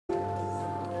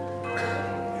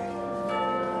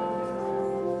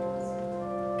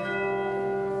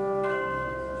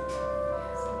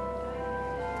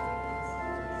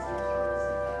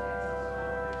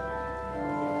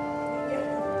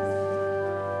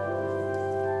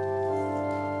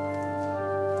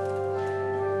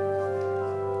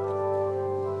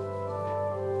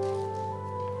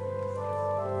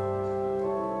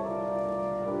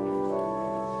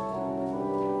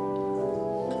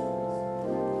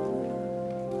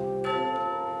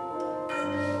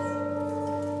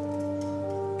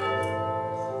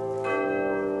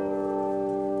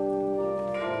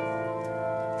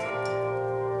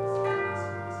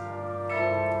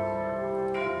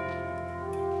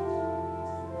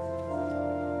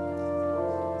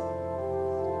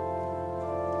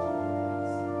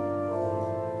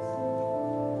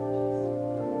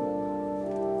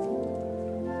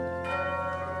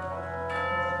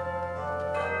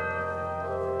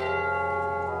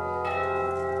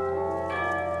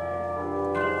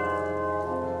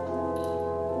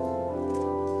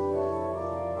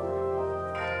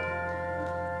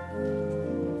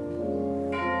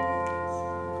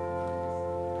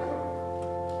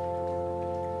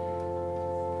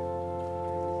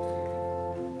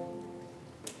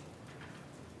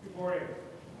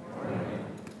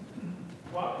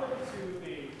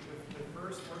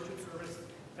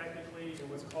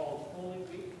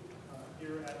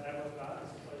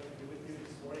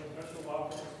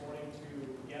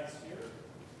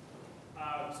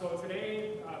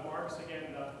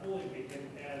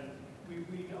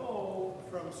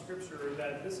from Scripture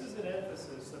that this is an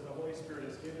emphasis that the Holy Spirit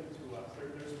has given to us.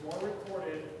 There's more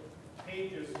recorded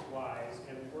pages-wise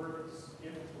and words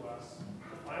given to us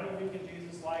the final week in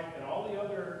Jesus' life than all the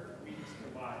other weeks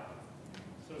combined.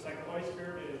 So it's like the Holy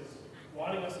Spirit is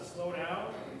wanting us to slow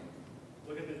down,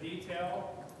 look at the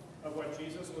detail of what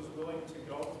Jesus was willing to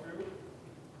go through,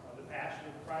 the passion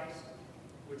of Christ,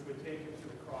 which would take him to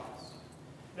the cross.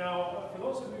 Now, for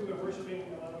those of you who are worshiping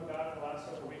the Lamb of God for the last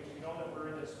several weeks, you know that we're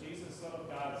in this Jesus, Son of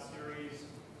God series,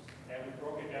 and we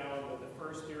broke it down with the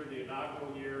first year, the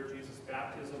inaugural year, Jesus'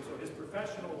 baptism, so his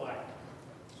professional life.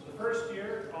 So the first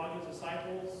year, calling his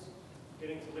disciples,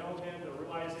 getting to know him, and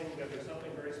realizing that there's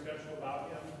something very special about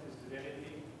him, his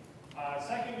divinity.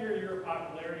 Second year, year of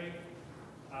popularity,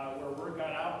 where word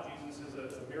got out, Jesus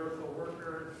is a miracle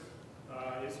worker,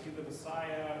 is he the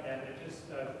Messiah, and it just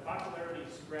popularity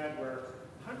spread where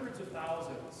hundreds of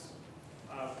thousands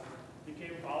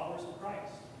became followers of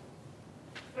Christ.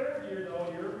 Third year,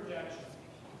 though, year of rejection,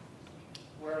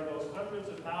 where those hundreds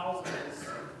of thousands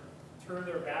turned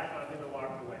their back on him and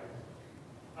walked away.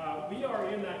 We are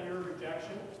in that year of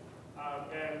rejection,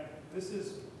 and this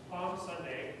is Palm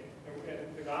Sunday,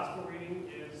 and the gospel reading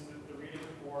is the reading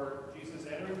for Jesus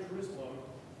entering Jerusalem.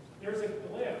 There's a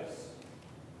glimpse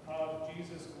of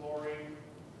Jesus' glory,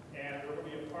 and we're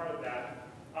going to be a part of that.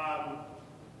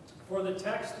 For the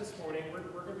text this morning, we're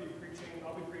going to be preaching,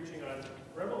 I'll be preaching on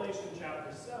Revelation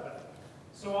chapter 7.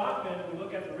 So often we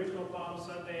look at the original Palm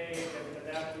Sunday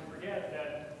and that we forget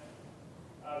that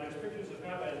there's pictures of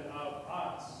heaven of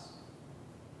us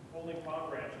holding palm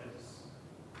branches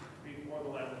before the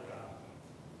Lamb of God.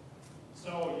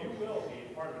 So you will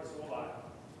be part of it, so will I,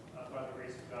 by the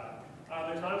grace of God.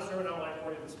 There's not a sermon outline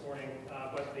for you this morning,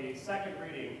 but the second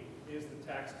reading is the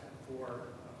text for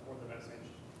the message.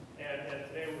 And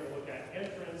today we're going to look at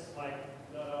entrance like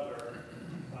none other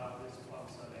this Palm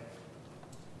Sunday.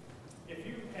 If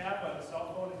you have a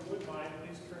cell phone, if you wouldn't mind,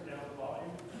 please turn down the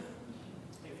volume.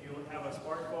 If you have a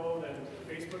smartphone and a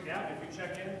Facebook app, if you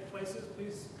check in places,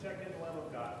 please check in the Lamb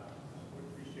of God. We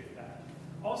appreciate that.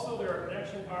 Also, there are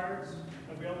connection cards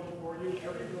available for you.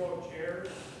 Every row of chairs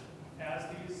has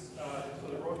these, so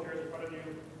the row of chairs in front of you.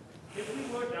 If you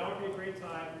would, now would be a great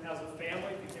time, as a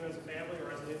family, if you came as a family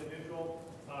or as an individual,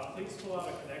 please fill out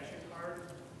a connection card.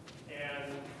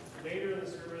 And later in the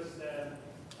service, then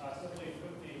simply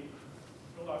put the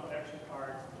filled out connection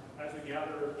card as we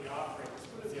gather the offering. Let's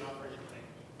put in the offering thing.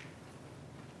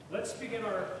 Let's begin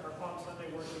our Palm Sunday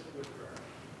worship with prayer.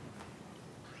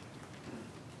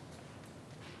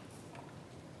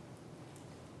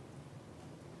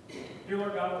 Dear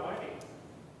Lord God Almighty,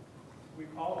 we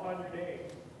call upon your name.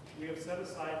 We have set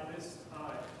aside this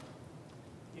time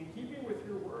in keeping with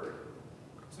your word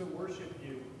to worship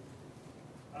you.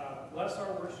 Bless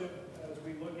our worship as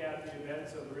we look at the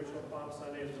events of the original Palm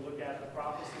Sunday, as we look at the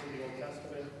prophecy of the Old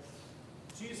Testament.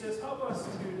 Jesus, help us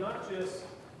to not just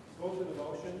go through the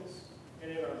motions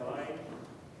and in our mind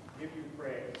give you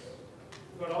praise,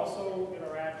 but also in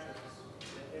our actions,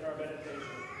 in our meditation.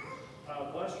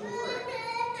 Bless your word.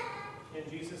 In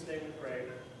Jesus' name we pray.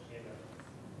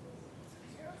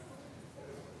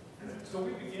 Amen. So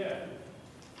we begin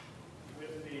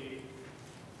with the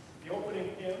opening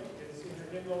hymn. It's in your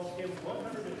hymnal, hymn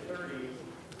 130,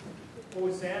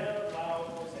 Hosanna, loud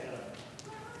Hosanna.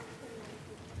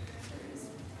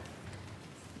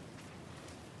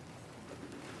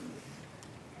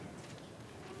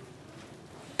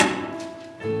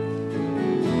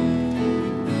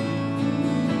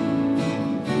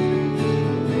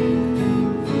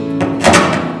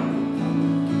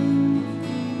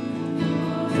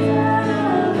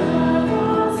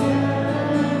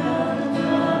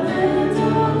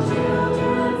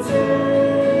 Children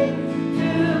sing,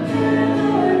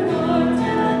 together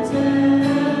for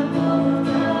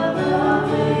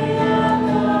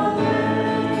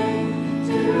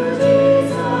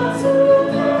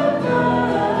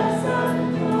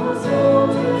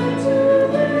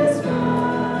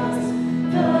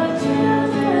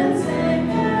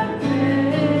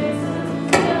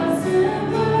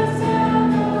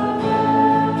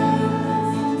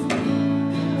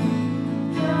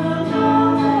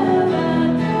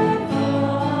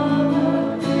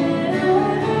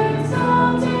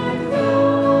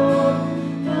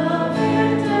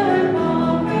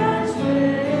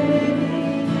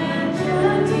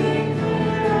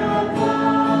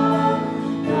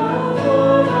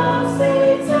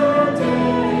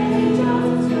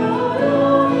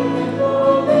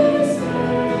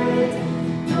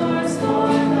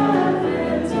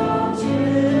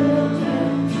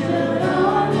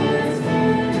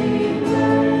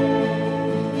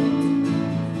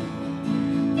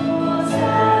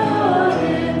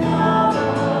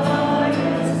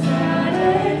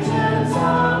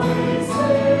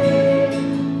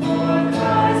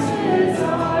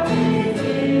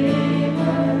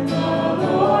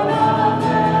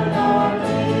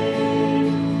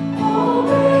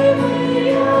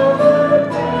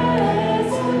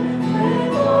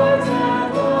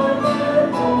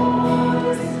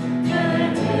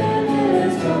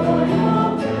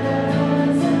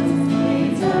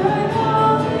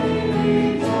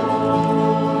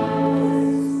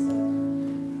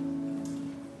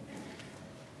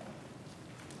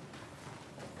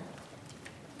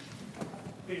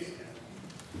Please stand.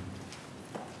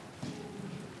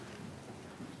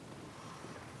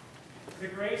 The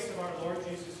grace of our Lord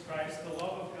Jesus Christ, the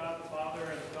love of God the Father,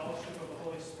 and the fellowship of the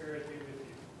Holy Spirit be with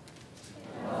you.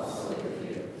 And also with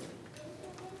you.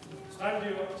 It's time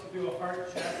to do a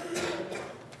heart check.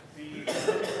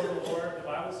 Before the Lord, the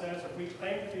Bible says, if we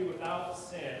claim to be without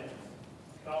sin,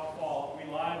 without fault,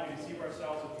 we lie, we deceive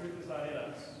ourselves, the truth is not in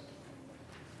us.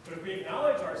 But if we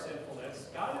acknowledge our sinfulness,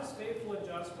 God is faithful and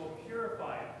just, will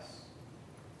purify us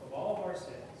of all of our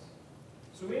sins.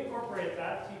 So we incorporate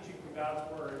that teaching from God's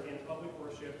Word in public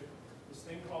worship, this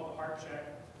thing called the heart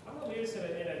check. I'm going to lead us in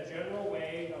a general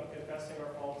way of confessing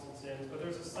our faults and sins, but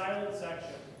there's a silent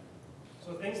section.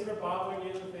 So things that are bothering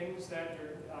you, things that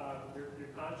your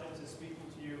conscience is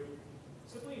speaking to you,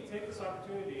 simply take this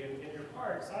opportunity and in your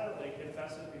heart silently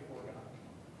confess it before God.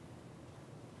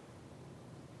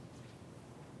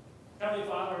 Heavenly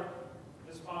Father,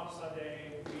 this Palm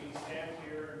Sunday, we stand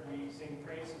here and we sing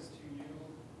praises to you.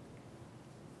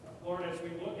 Lord, as we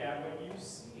look at what you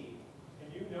see,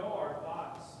 and you know our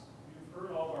thoughts, you've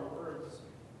heard all of our words,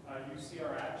 you see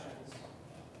our actions.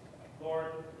 Lord,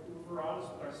 if we're honest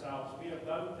with ourselves, we have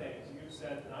done things you've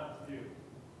said not to do.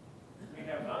 We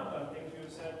have not done things you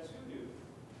have said to do.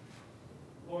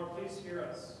 Lord, please hear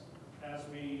us as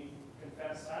we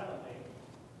confess silently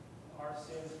our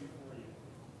sins before you.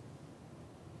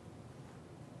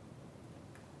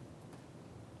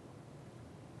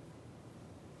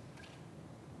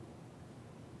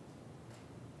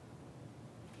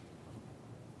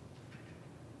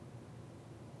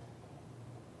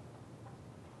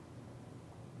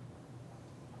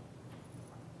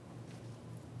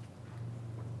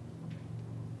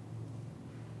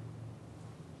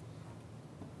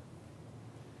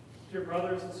 Dear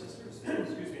brothers and sisters,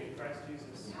 excuse me, in Christ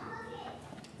Jesus.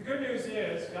 The good news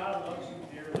is God loves you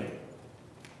dearly.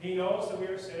 He knows that we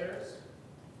are sinners.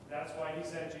 That's why he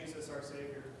sent Jesus, our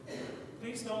Savior.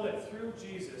 Please know that through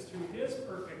Jesus, through his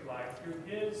perfect life, through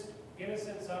his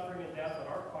innocent suffering and death on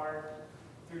our part,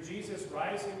 through Jesus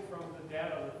rising from the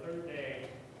dead on the third day,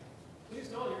 please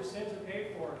know that your sins are paid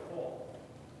for in full.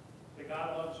 That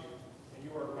God loves you, and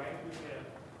you are right with him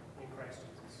in Christ Jesus.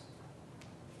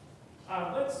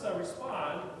 Let's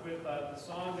respond with the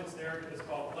song that's there. It's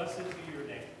called Blessed Be Your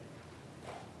Name.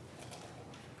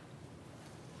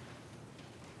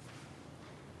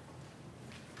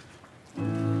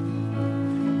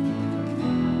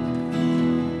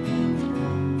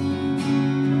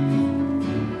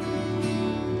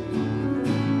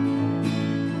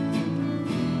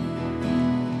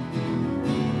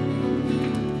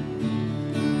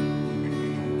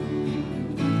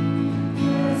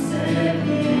 Blessed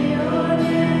be your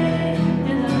name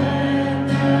in the land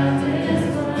that is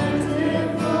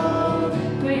plentiful.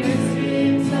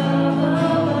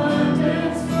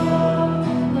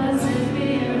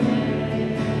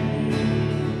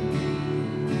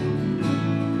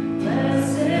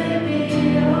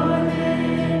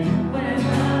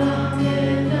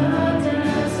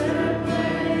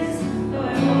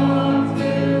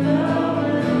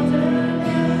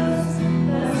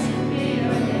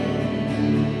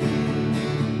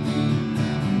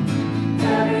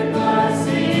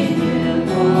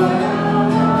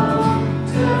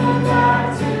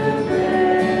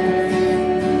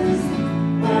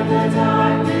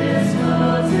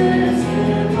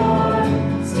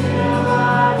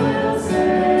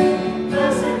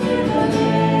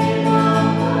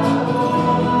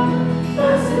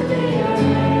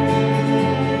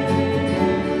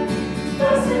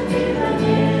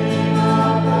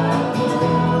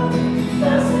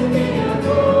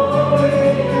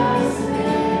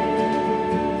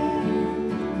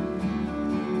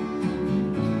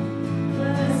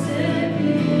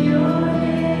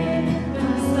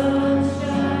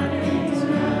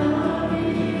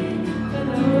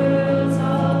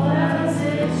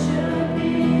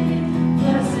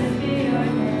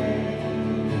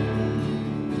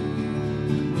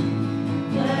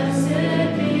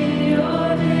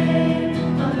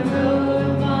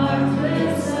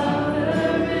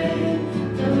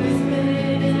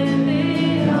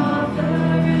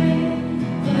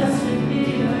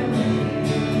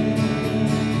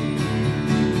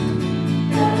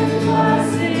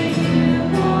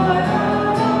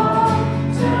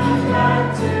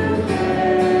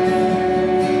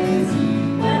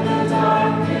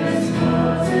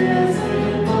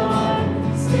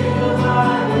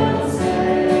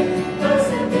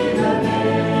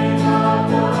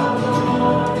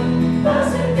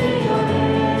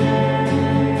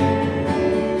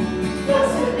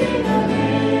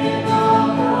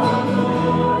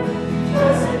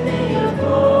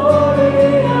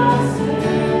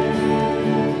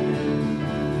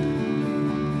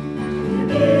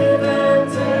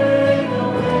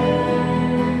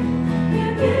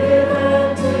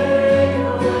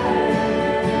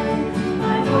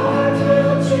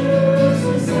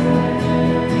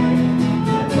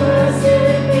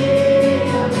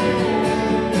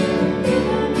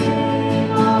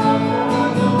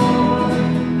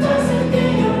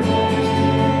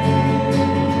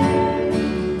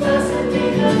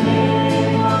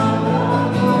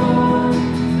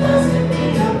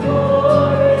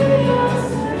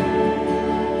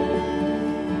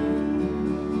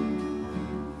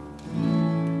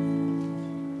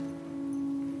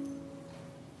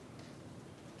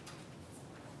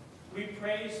 We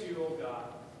praise you, O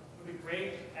God, for the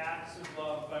great acts of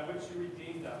love by which you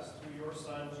redeemed us through your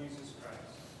Son, Jesus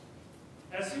Christ.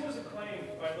 As he was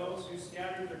acclaimed by those who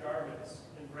scattered their garments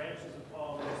and branches of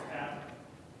palm in his path,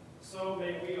 so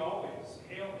may we always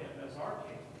hail him as our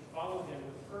King and follow him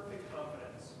with perfect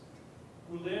confidence,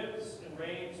 who lives and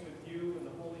reigns with you in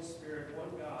the Holy Spirit,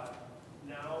 one God,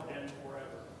 now and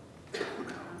forever.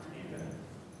 Amen.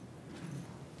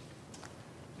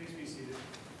 Please be seated.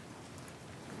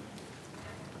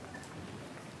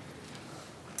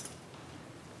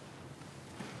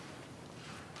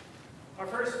 Our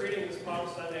first reading this Palm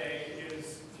Sunday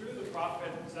is through the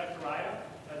prophet Zechariah.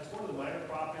 It's one of the minor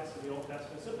prophets in the Old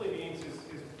Testament. It simply means his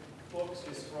books,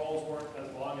 his scrolls weren't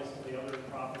as long as some of the other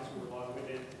prophets who were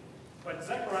long-winded. But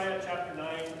Zechariah chapter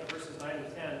 9, verses 9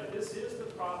 and 10. But this is the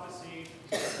prophecy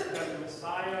that the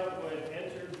Messiah would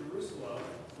enter Jerusalem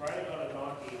riding on a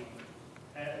donkey.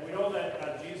 And we know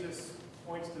that Jesus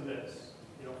points to this,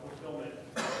 fulfillment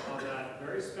on that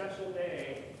very special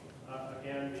day,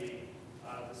 again,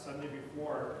 the Sunday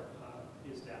before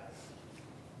his death.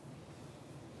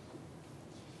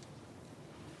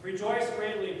 Rejoice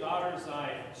greatly, daughter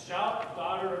Zion. Shout,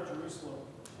 daughter of Jerusalem.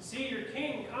 See, your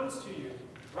king comes to you,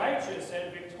 righteous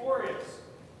and victorious,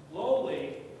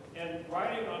 lowly, and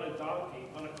riding on a donkey,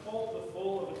 on a colt the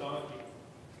foal of a donkey.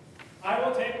 I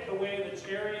will take away the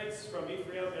chariots from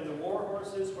Ephraim and the war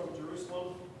horses from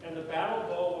Jerusalem, and the battle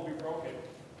bow will be broken.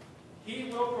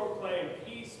 He will proclaim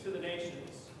peace to the nations.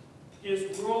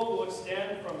 His rule will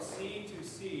extend from sea to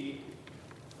sea,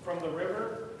 from the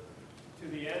river to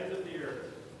the ends of the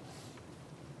earth.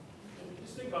 And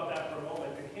just think about that for a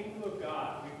moment. The kingdom of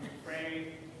God, we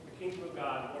pray, the kingdom of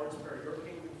God, Lord's Prayer, your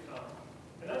kingdom come.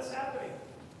 And that's happening.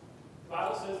 The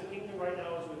Bible says the kingdom right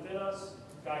now is within us.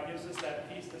 God gives us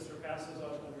that peace that surpasses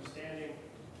understanding.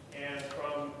 And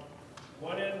from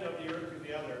one end of the earth to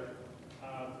the other,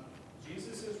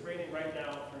 Jesus is reigning right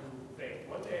now through faith.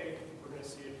 One day, we're going to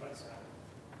see it by Saturday.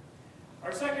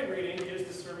 Our second reading is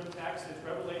the sermon text. It's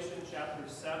Revelation chapter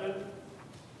 7,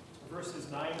 verses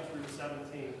 9 through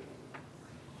 17.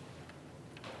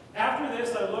 After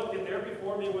this I looked, and there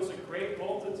before me was a great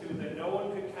multitude that no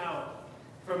one could count,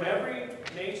 from every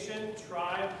nation,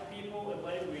 tribe, people, and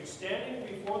language, standing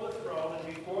before the throne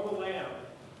and before the Lamb.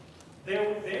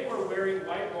 They were wearing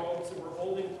white robes and were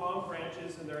holding palm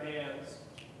branches in their hands.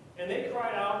 And they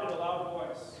cried out in a loud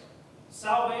voice,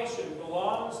 "Salvation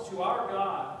belongs to our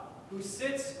God, who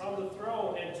sits on the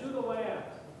throne, and to the Lamb."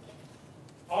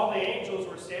 All the angels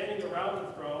were standing around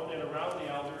the throne and around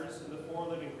the elders and the four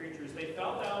living creatures. They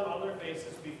fell down on their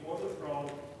faces before the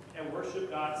throne and worshiped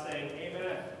God, saying,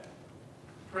 Amen.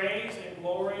 Praise and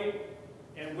glory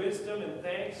and wisdom and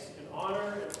thanks and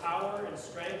honor and power and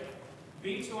strength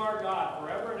be to our God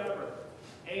forever and ever.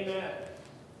 Amen.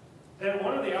 Then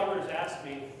one of the elders asked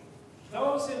me,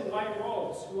 "Those in white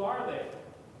robes, who are they?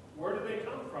 Where do they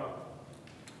come from?"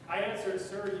 I answered,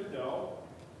 "Sir, you know."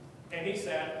 And he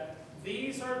said,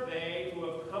 "These are they who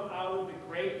have come out of the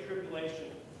great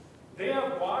tribulation. They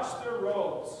have washed their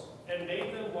robes and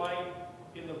made them white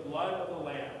in the blood of the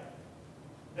Lamb.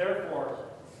 Therefore,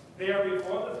 they are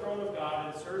before the throne of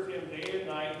God and serve him day and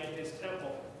night in his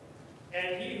temple.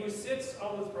 And he who sits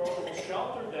on the throne will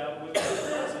shelter them with his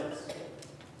presence.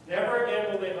 Never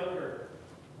again will they hunger.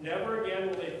 Never again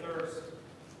will they thirst.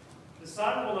 The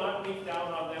sun will not beat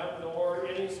down on them, nor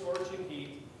any scorching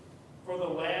heat. For the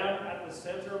Lamb at the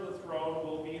center of the throne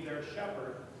will be their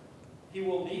shepherd. He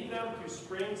will lead them to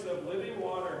springs of living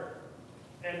water,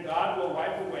 and God will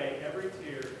wipe away every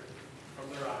tear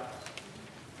from their eyes."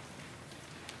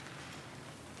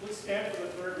 Let's stand for the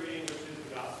third reading, which is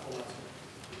the gospel lesson.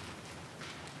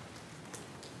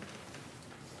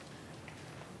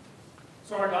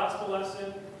 So our gospel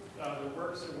lesson, the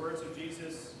works and words of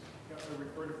Jesus, are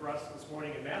recorded for us this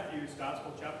morning in Matthew's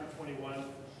Gospel, chapter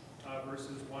 21,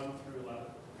 verses 1 through 11.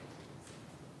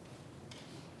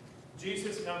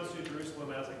 Jesus comes to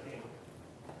Jerusalem as a king.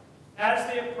 As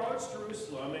they approached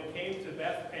Jerusalem and came to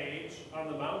Bethphage on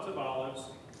the Mount of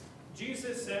Olives,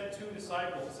 Jesus sent 2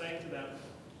 disciples, saying to them,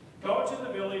 "Go to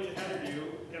the village ahead of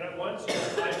you, and at once you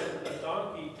will find a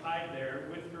donkey tied there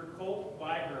with her colt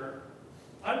by her.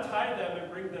 Untie them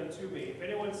and bring them to me. If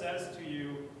anyone says to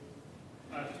you,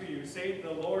 say,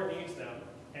 'The Lord needs them,'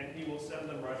 and he will send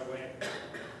them right away."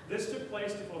 This took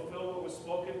place to fulfill what was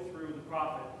spoken through the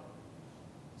prophet.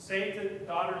 "Say to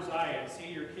daughter Zion, see,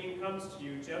 your king comes to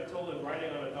you, gentle and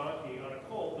riding on a donkey, on a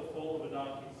colt, the foal of a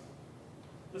donkey."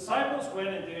 The disciples went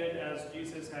and did as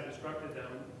Jesus had instructed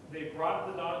them. They brought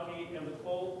the donkey and the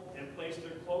colt and placed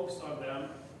their cloaks on them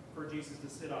for Jesus to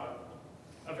sit on.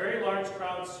 A very large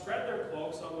crowd spread their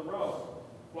cloaks on the road,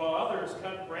 while others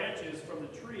cut branches from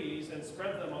the trees and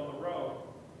spread them on the road.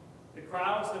 The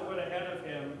crowds that went ahead of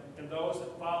him and those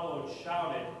that followed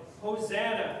shouted,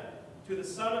 "Hosanna to the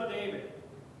Son of David!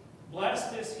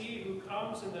 Blessed is he who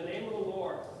comes in the name of the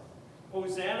Lord!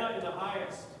 Hosanna in the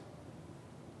highest!"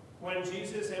 When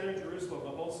Jesus entered Jerusalem,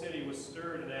 the whole city was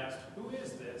stirred and asked, "Who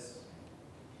is this?"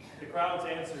 The crowds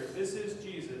answered, "This is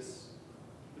Jesus,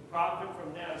 the prophet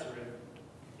from Nazareth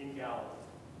in Galilee."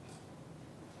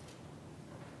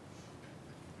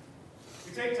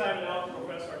 We take time now to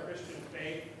profess our Christian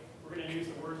faith. We're going to use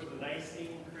the words of the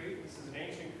Nicene Creed. This is an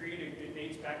ancient creed. It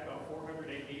dates back about 400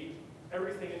 AD.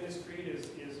 Everything in this creed is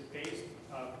based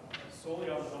solely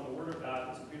on the Word of God.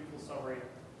 It's a beautiful summary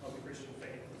of the Christian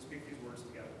faith. Let's speak these words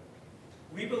together.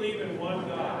 We believe in one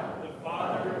God, the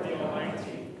Father, the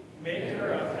Almighty,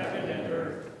 maker of heaven and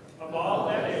earth, of all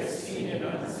that is seen and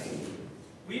unseen.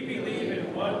 We believe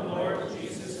in one Lord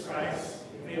Jesus Christ,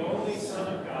 the only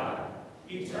Son of God,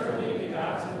 eternally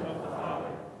begotten of the Father,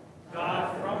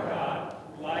 God from God,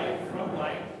 light from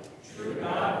light, true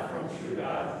God from true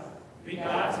God,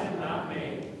 begotten, not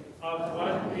made, of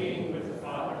one being with the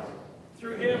Father.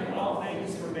 Through him all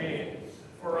things were made.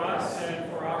 For us and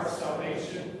for our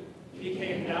salvation, he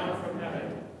came down from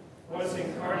heaven, was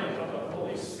incarnate of the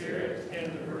Holy Spirit and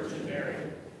the Virgin Mary,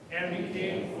 and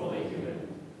became fully human.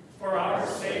 For our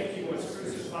sake he was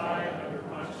crucified under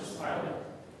Pontius Pilate.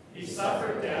 He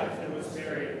suffered death and was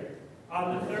buried.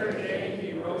 On the third day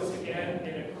he rose again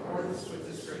in accordance with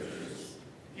the Scriptures.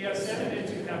 He ascended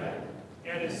into heaven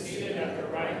and is seated at the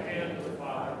right hand of the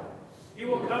Father. He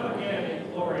will come again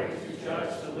in glory to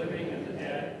judge the living and the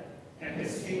dead, and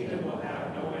his kingdom will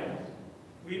have no end.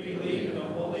 We believe in the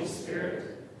Holy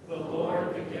Spirit, the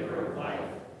Lord, the giver of life,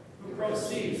 who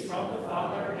proceeds from the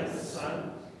Father and the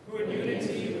Son, who in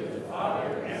unity with the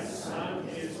Father and the Son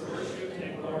is worshipped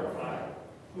and glorified,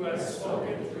 who has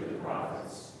spoken through the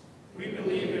prophets. We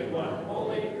believe in one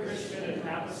holy, Christian, and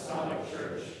apostolic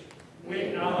church. We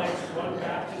acknowledge one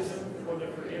baptism for the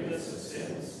forgiveness of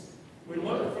sins. We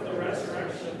look for the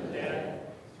resurrection of the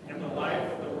dead and the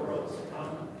life of the world to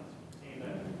come.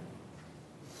 Amen.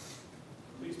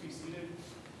 Please be seated.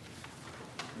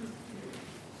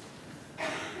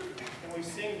 And we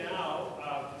sing now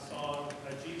the song,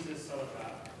 Jesus, Son of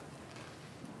God.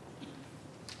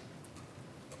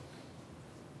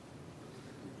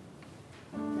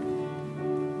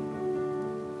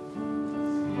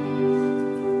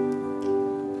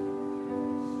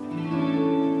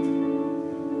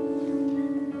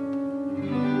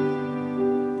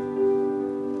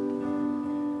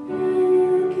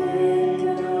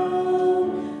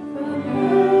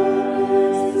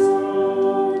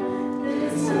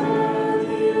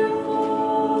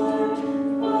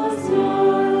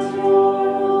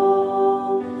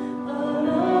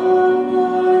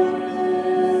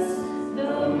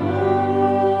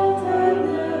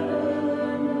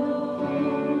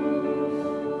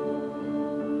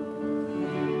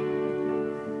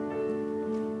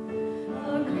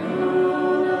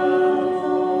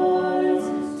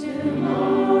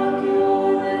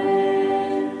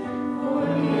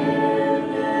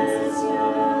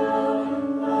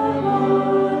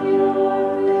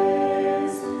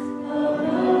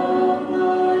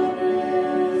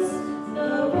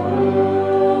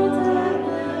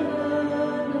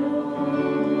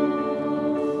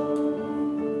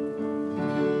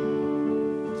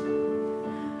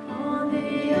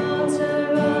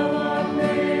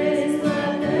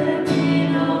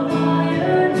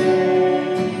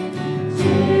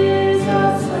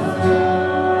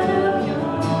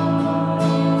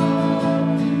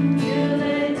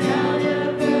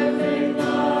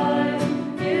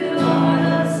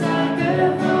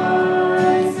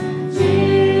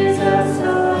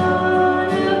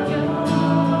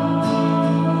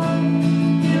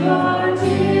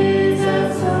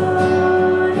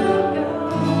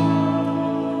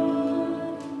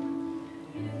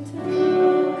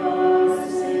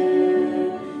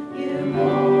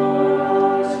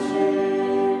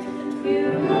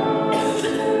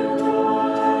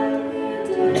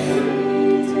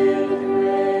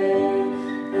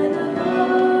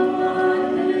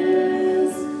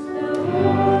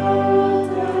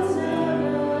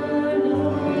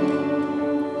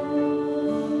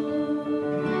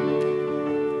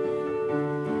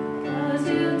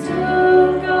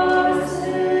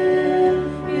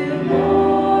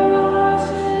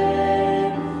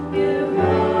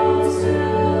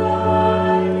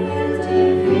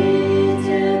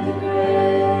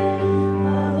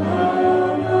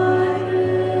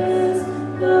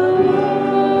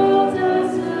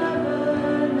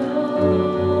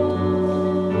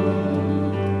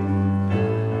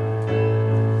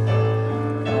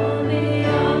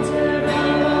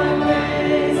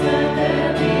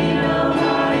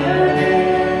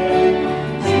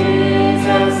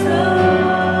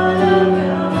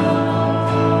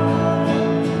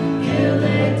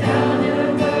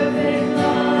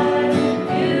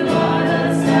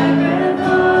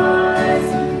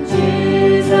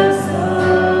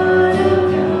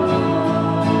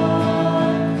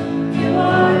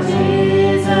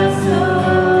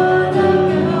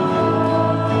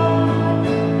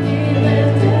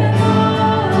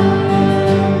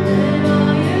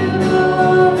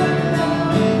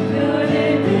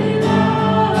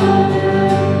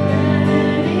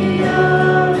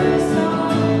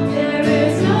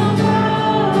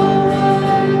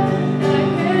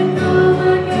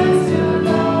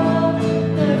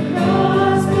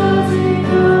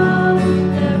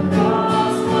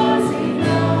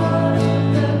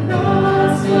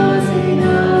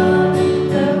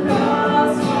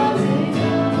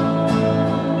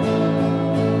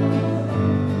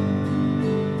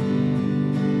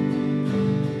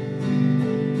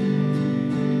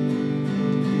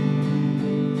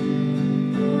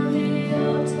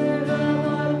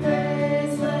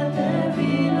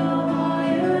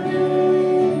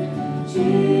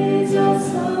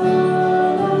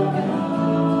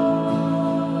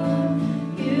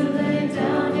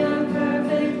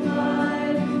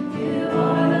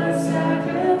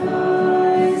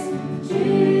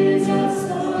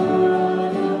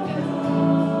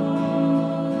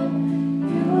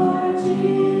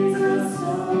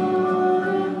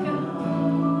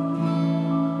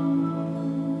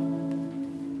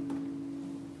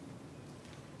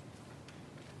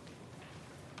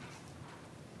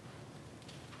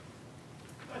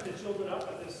 children up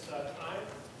at this time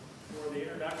for the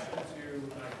introduction to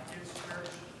Kids Church.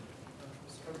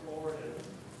 Just come forward and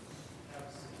have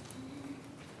a seat.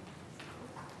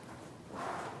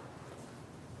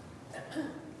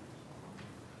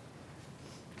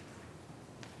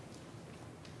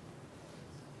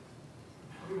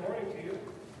 Good morning to you.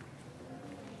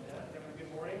 Yeah, have a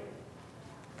good morning.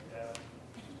 Yeah.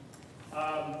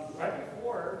 Right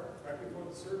before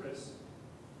the service,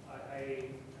 I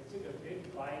took a big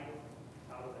bite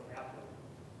out of the apple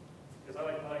because I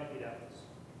like to eat apples.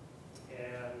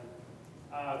 And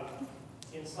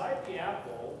inside the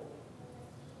apple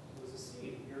was a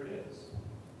seed. Here it is.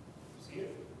 See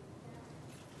it?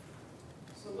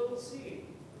 It's a little seed,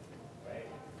 right?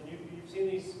 And you've seen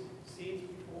these seeds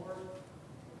before.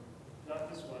 Not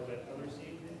this one, but other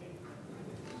seed, maybe.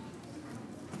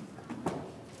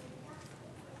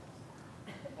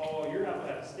 Oh, your apple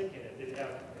had a stick in it. Did it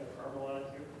have caramel on it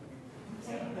too?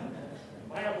 Yeah.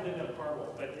 My apple didn't have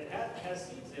caramel, but it has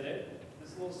seeds in it,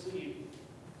 this little seed.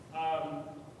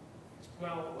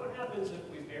 Well, what happens if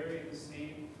we bury the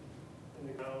seed in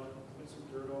the ground, put some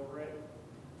dirt over it,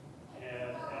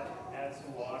 and add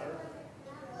some water?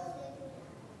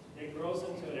 It grows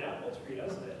into an apple tree,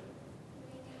 doesn't it?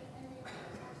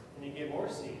 And you get more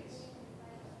seeds.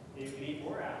 And you can eat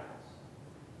more apples.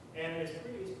 And it's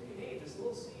pretty neat. This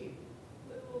little seed,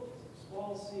 little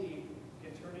small seed,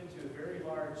 can turn into a very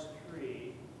large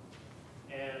tree,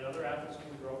 and other apples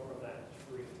can grow from that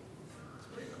tree. It's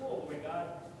pretty cool the way God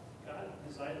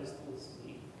designed this little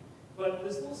seed. But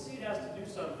this little seed has to do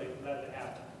something for that to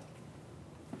happen.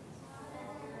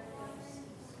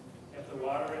 You have to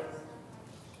water it,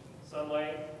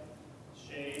 sunlight,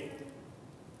 shade,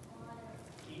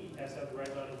 heat, has to have the right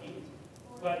amount of heat.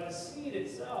 But the seed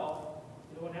itself,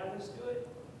 you know what happens to it?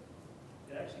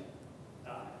 It actually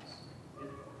dies.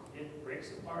 It breaks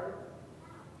apart.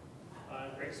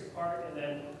 And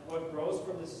then what grows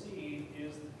from the seed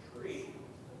is the tree.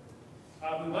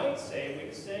 We might say,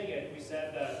 we sang it, we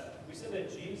said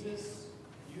that Jesus,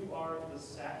 you are the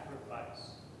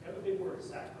sacrifice. Kind of a big word,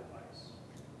 sacrifice.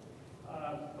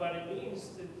 But it means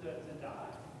to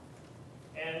die.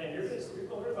 And you're going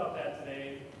to learn about that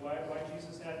today, why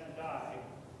Jesus had to die.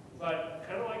 But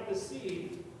kind of like the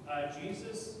seed,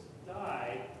 Jesus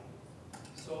died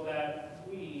so that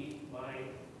we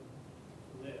might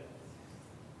live.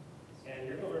 And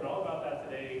you're going to learn all about that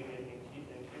today in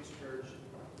Kids Church,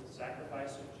 the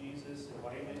sacrifice of Jesus and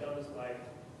why he laid down his life.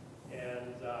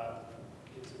 And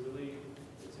it's a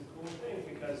cool thing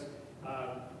because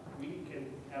we can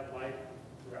have life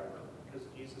forever because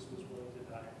Jesus was willing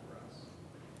to die for us.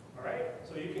 All right?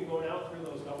 So you can go now through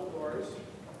those double doors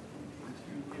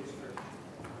to Kids Church.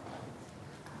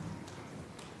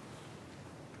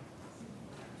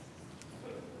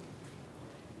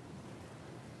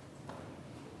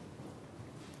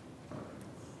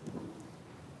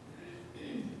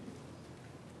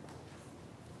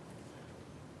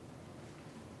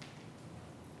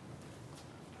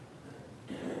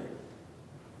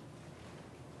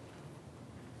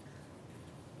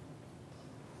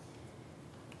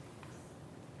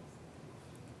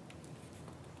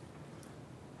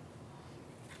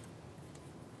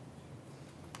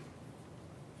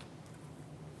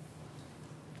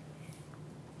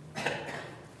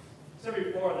 So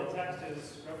before, the text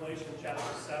is Revelation chapter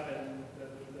 7,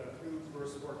 through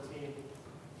verse 14.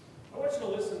 I want you to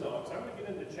listen though, because I'm going to get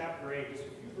into chapter 8, just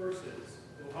a few verses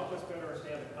that will help us better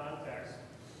understand the context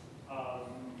of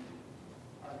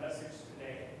our message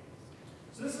today.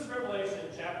 So this is Revelation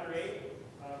chapter 8,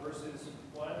 verses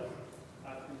 1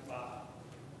 through 5.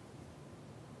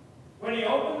 When he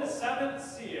opened the seventh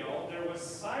seal, there was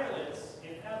silence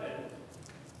in heaven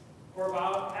for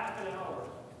about half an hour.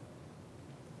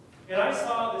 And I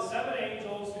saw the seven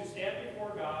angels who stand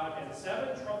before God, and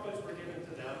 7 trumpets were given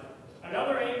to them.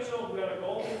 Another angel who had a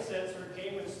golden censer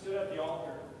came and stood at the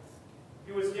altar.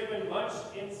 He was given much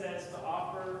incense to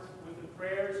offer with the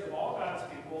prayers of all God's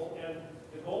people, and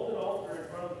the golden altar in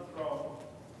front of the throne.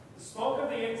 The smoke of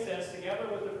the incense, together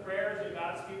with the prayers of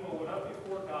God's people, went up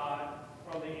before God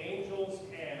from the angel's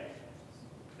hand.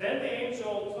 Then the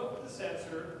angel took the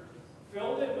censer,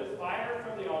 filled it with fire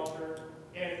from the altar,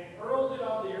 and hurled it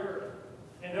on the earth.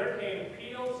 And there came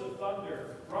peals of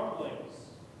thunder, rumblings,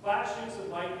 flashes of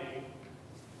lightning,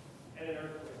 and an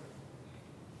earthquake.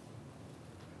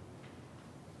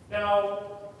 Now,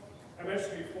 I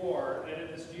mentioned before that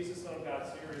in this Jesus Son of God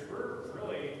series, we're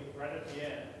really right at the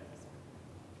end.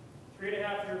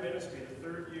 3.5-year ministry, the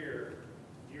 3rd year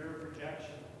of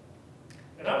rejection.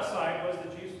 An upside was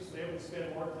that Jesus was able to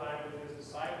spend more time with his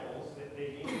disciples. That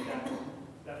they needed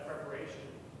that preparation.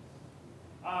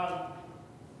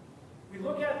 We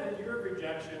look at the year of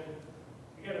rejection,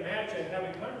 you can imagine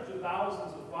having hundreds of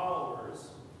thousands of followers,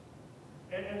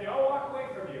 and they all walk away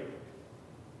from you.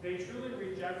 They truly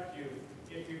reject you.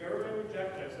 If you've ever been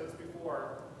rejected, I've said this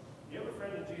before, you have a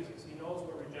friend in Jesus. He knows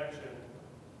what rejection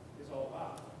is all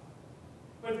about.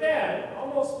 But then,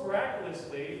 almost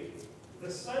miraculously,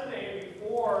 the Sunday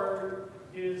before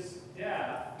his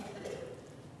death,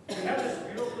 we have this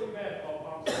beautiful event called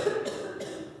Palm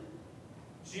Sunday.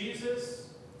 Jesus,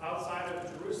 outside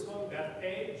of Jerusalem,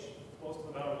 Bethpage, close to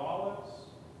the Mount of Olives,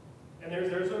 and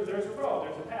there's a road,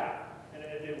 there's a path, and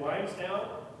it winds down.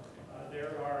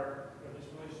 There are these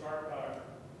really sharp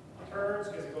turns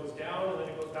because it goes down and then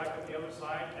it goes back up the other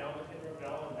side, down the Kidron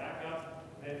Valley and back up,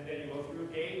 and then you go through a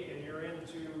gate and you're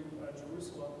into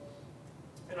Jerusalem.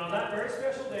 And on that very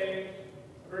special day,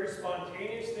 a very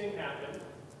spontaneous thing happened.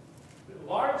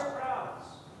 Large crowds,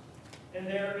 and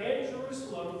they're in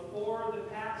Jerusalem for the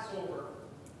Passover.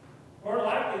 More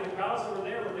likely, the crowds that were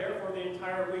there for the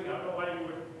entire week. I don't know why you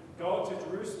would go to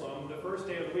Jerusalem the first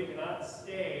day of the week and not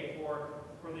stay for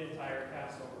the entire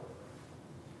Passover.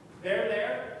 They're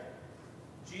there.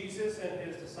 Jesus and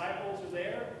his disciples are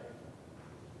there.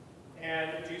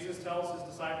 And Jesus tells his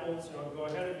disciples, go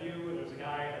ahead of you, and there's a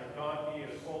guy and a donkey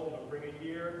and a colt, bring it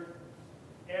here.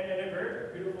 And then a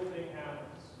very beautiful thing happens.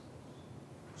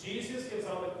 Jesus gets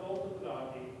on the colt of the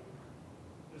donkey.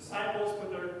 The disciples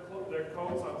put their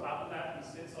coats on top of that.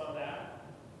 He sits on that.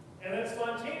 And then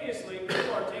spontaneously,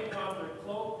 people are taking off their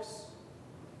cloaks.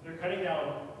 They're cutting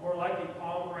down more likely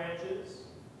palm branches.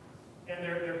 And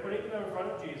they're putting them in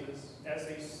front of Jesus as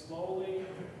he slowly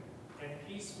and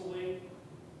peacefully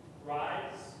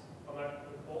rides on the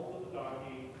colt of the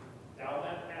donkey down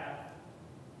that path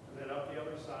and then up the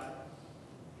other side.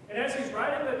 And as he's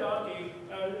riding the donkey,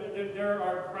 there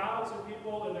are crowds of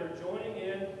people, and they're joining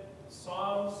in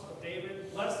Psalms of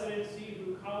David. Blessed is he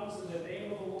who comes in the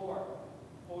name of the Lord.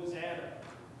 Hosanna.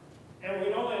 And we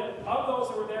know that of those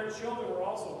that were there, children were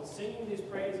also singing these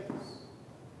praises.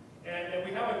 And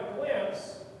we have a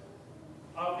glimpse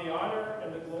of the honor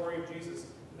and the glory of Jesus.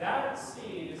 That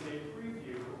scene is a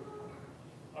preview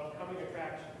of coming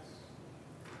attractions.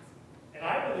 And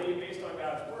I believe, based on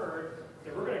God's word,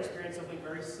 that we're going to experience something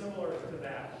very similar to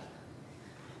that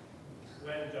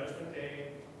when Judgment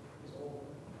Day is over.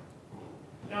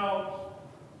 Now,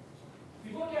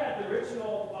 if you look at the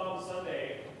original Palm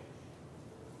Sunday,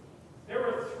 there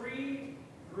were three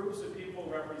groups of people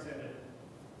represented.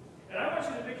 And I want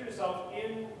you to picture yourself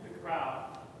in the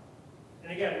crowd.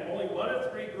 And again, only one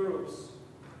of three groups.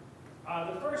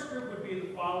 The first group would be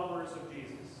the followers of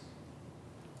Jesus.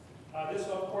 This,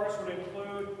 of course, would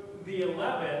include the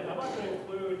 11. I'm not going to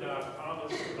include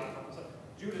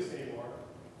Judas anymore.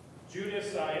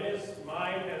 Judas, in his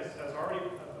mind, has already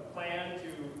planned to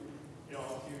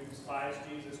despise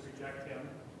Jesus, reject him.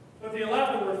 But the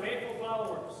 11 were faithful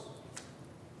followers.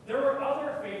 There were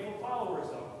other faithful followers,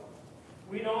 though.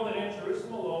 We know that in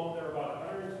Jerusalem alone, there were about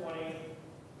 120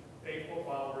 faithful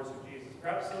followers of Jesus.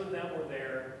 Perhaps some of them were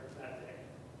there that day.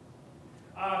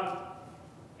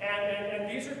 And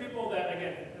these are people that,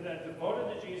 again, that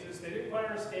devoted to Jesus. They didn't quite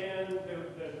understand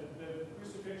the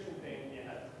crucifixion thing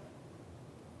yet,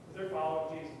 but they're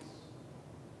following Jesus.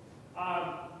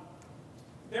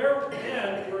 Their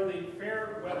men were the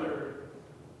fair weather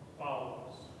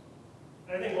followers.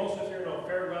 And I think most of us here know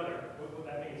fair weather, what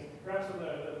that means. Perhaps some of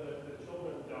the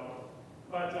children don't.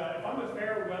 But if I'm a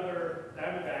fair weather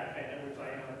Diamondback fan, which I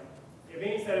am, it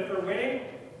means that if they're winning,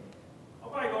 I'll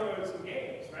probably go to some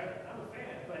games, right? I'm a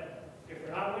fan. But if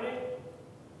they're not winning,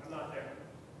 I'm not there.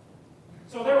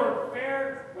 So there were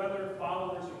fair weather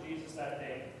followers of Jesus that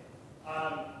day.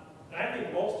 And I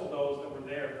think most of those that were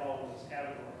there fall in this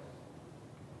category.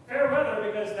 Fair weather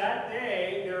because that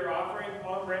day they're offering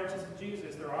palm branches to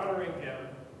Jesus. They're honoring him.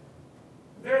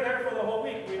 They're there for the whole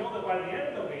week. We know that by the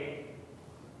end of the week,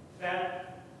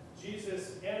 that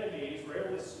Jesus' enemies were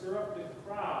able to stir up the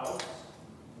crowds,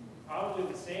 probably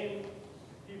the same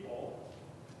people,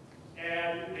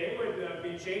 and they would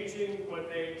be changing what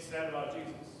they said about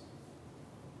Jesus.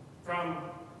 From,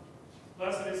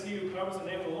 blessed is he who comes in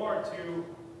the name of the Lord, to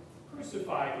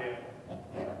crucify him.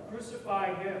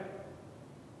 Crucify him.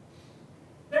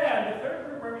 Then, the third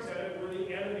group represented were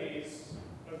the enemies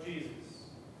of Jesus.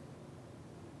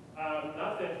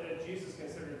 Not that Jesus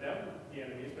considered them the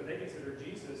enemies, but they considered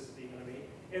Jesus the enemy.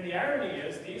 And the irony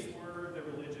is, these were the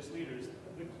religious leaders,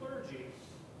 the clergy.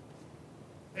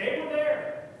 They were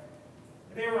there.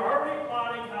 They were already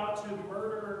plotting how to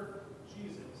murder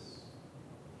Jesus.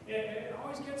 And it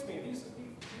always gets me. These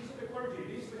are the clergy.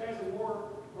 These are the guys who wore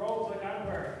robes like I'm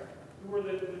wearing, who were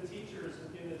the teachers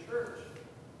in the church.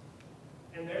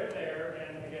 And they're there,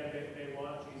 and again, they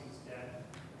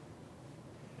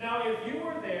Now, if you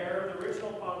were there the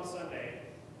original Palm Sunday,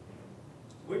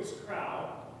 which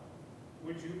crowd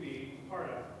would you be part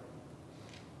of?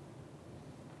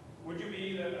 Would you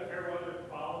be a fair-weather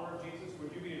follower of Jesus?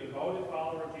 Would you be a devoted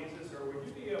follower of Jesus? Or would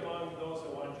you be among those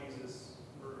that want Jesus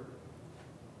murdered?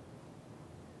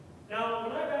 Now,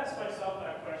 when I've asked myself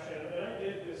that question, and I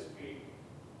did this week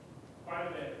quite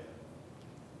a bit,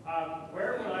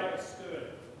 where would I have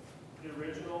stood the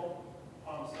original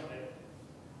Palm Sunday?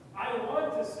 I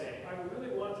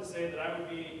really want to say that I would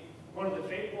be one of the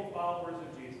faithful followers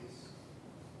of Jesus,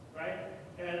 right?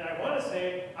 And I want to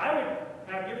say I would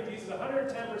have given Jesus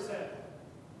 110%.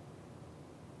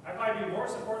 I might be more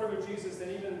supportive of Jesus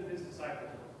than even his disciples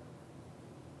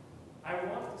were. I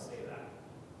want to say that.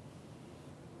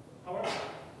 However,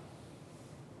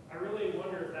 I really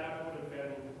wonder if that would have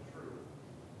been true.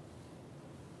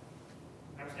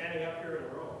 I'm standing up here in a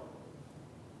row.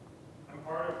 I'm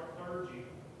part of clergy,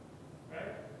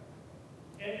 right?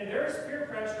 And there's peer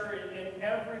pressure in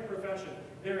every profession.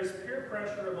 There is peer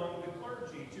pressure among the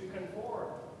clergy to conform.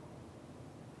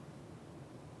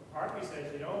 Part of me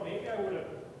says, maybe I would have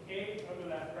caved under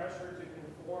that pressure to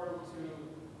conform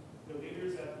to the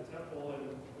leaders at the temple and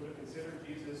would have considered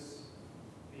Jesus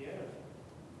the enemy.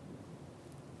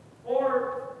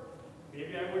 Or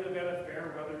maybe I would have been a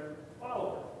fair-weather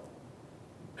follower.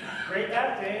 Great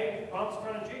that day, palms in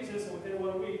front of Jesus, and within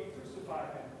 1 week, crucify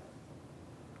him.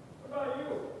 What about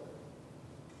you?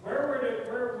 Where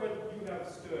would you have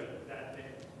stood that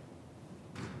day?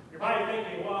 You're probably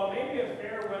thinking, well, maybe a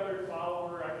fair-weather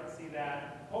follower, I can see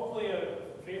that. Hopefully a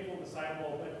faithful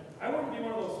disciple, but I wouldn't be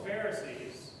one of those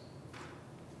Pharisees.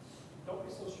 Don't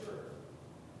be so sure.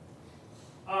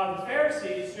 The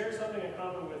Pharisees share something in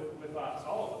common with us,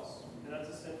 all of us, and that's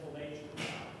a sinful nature.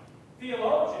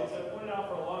 Theologians have pointed out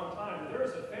for a long time that there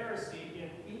is a Pharisee in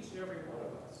each and every one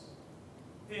of us.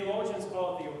 Theologians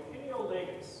call it the opinio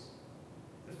legis.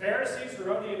 The Pharisees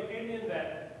were of the opinion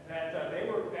that they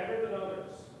were better than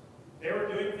others. They were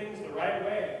doing things the right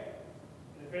way.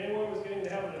 And if anyone was getting to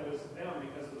heaven, it was them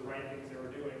because of the right things they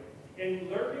were doing. And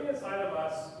lurking inside of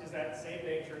us is that same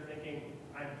nature, thinking,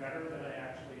 I'm better than I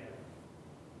actually am.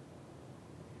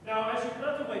 Now, as you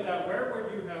contemplate that, where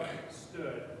would you have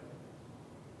stood?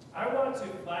 I want to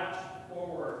flash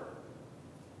forward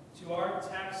to our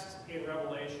text in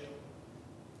Revelation,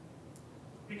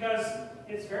 because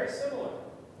it's very similar.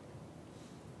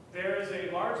 There is a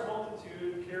large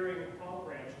multitude carrying palm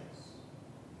branches.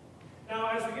 Now,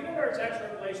 as we get into our text,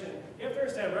 Revelation, you have to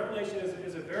understand, Revelation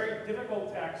is a very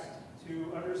difficult text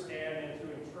to understand and to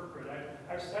interpret.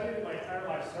 I've studied it my entire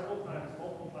life several times,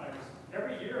 multiple times.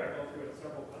 Every year I go through it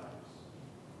several times.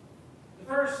 The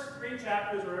first 3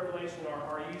 chapters of Revelation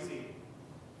are easy,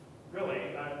 really.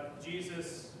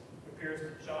 Jesus appears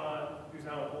to John, who's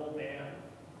now an old man,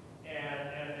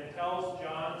 and it tells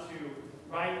John to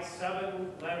write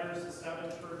 7 letters to 7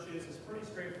 churches. It's pretty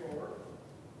straightforward.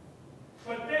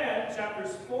 But then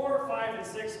chapters 4, 5, and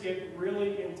 6 get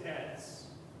really intense.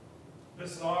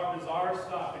 Bizarre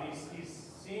stuff, and he's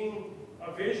seeing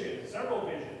a vision, several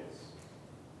visions.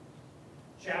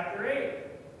 Chapter 8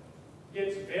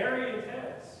 gets very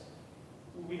intense.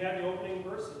 We have the opening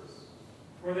verses,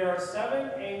 where there are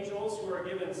 7 angels who are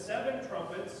given 7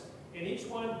 trumpets, and each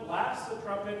one blasts the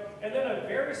trumpet, and then a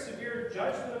very severe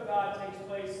judgment of God takes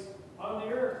place on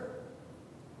the earth.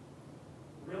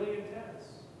 Really intense.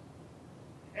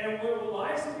 And what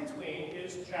lies in between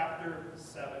is chapter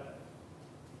 7.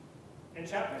 And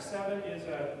chapter 7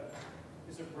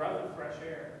 is a breath of fresh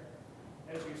air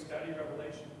as you study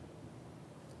Revelation.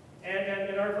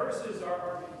 And our verses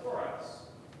are before us.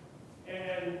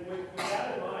 And with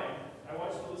that in mind, I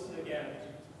want you to listen again.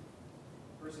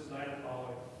 Verses 9 and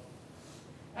following.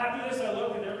 After this I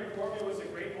looked, and there before me was a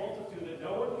great multitude that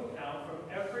no one can count, from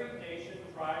every nation,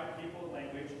 tribe, people, and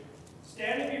language,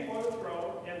 standing before the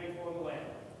throne and before the Lamb.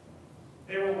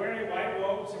 They were wearing white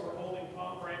robes and were holding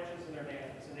palm branches in their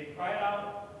hands. And they cried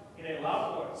out in a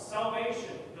loud voice,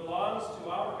 "Salvation belongs to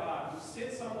our God, who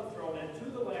sits on the throne, and to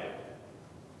the Lamb."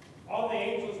 All the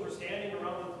angels were standing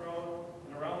around the throne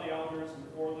and around the elders and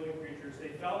the 4 living creatures. They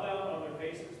fell down on their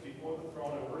faces before the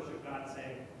throne and worshiped God,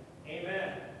 saying,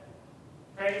 Amen.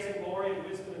 Praise and glory and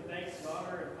wisdom and thanks and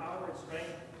honor and power and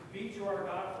strength be to our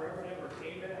God forever and ever.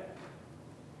 Amen.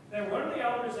 Then one of the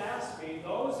elders asked me,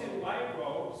 "Those in white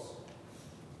robes,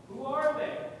 who are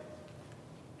they?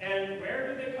 And where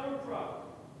did they come from?"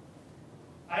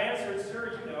 I answered,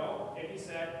 "Sir, you know." And he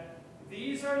said,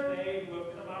 "These are they who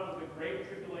have come out of the great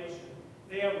tribulation.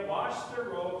 They have washed their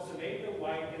robes and made them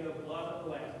white in the blood of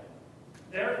the Lamb.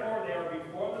 Therefore they are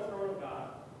before the throne of God,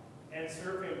 and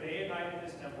serve him day and night in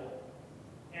his temple.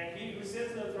 And he who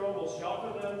sits on the throne will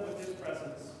shelter them with his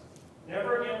presence.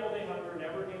 Never again will they hunger,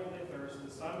 never again will they thirst.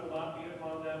 The sun will not beat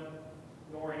upon them,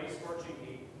 nor any scorching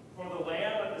heat. For the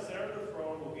Lamb at the center of the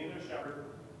throne will be their shepherd,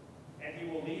 and he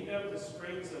will lead them to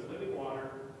springs of living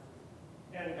water,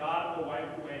 and God will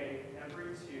wipe away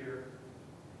every tear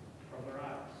from their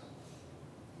eyes.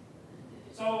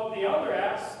 So the elder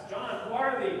asks John, who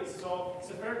are these? So it's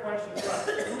a fair question for us.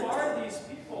 Who are these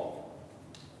people?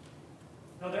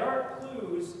 Now there are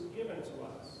clues given to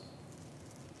us.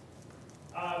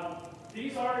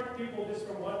 These aren't people just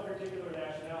from one particular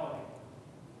nationality.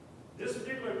 This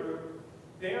particular group,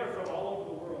 they are from all over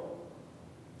the world.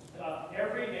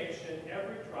 Every nation,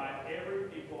 every tribe, every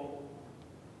people,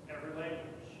 every language.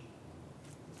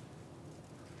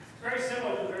 Very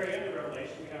similar to the very end of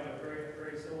Revelation, we have a very,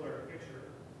 very similar picture.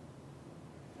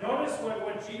 Notice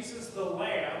when Jesus, the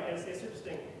Lamb, it's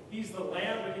interesting, he's the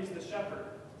Lamb, but he's the shepherd.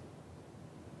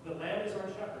 The Lamb is our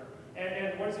shepherd.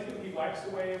 And what does he do? He wipes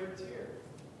away every tear.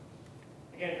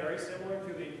 Again, very similar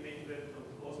to the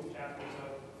closing chapters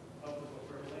of the book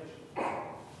of Revelation.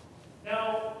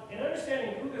 Now, in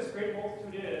understanding who this great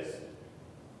multitude is,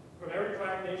 from every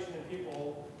tribe, nation, and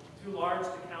people, too large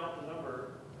to count the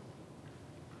number,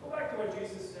 go back to what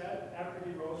Jesus said after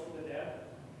he rose from the dead,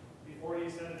 before he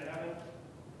ascended to heaven.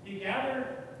 He gathered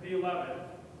the 11,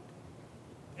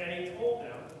 and he told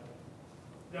them,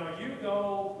 now you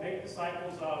go make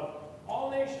disciples of all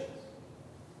nations,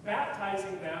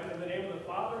 baptizing them in the name of the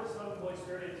Father, Son, and Holy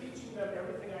Spirit, and teaching them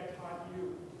everything I taught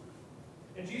you.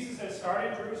 And Jesus said, start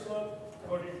in Jerusalem,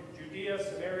 go to Judea,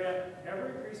 Samaria,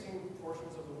 ever-increasing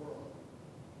portions of the world.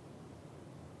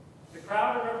 The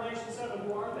crowd in Revelation 7,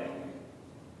 who are they?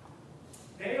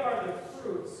 They are the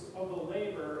fruits of the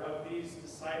labor of these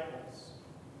disciples.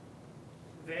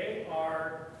 They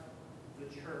are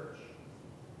the church.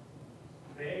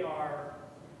 They are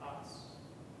us.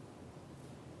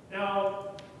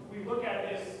 Now, we look at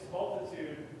this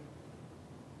multitude,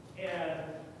 and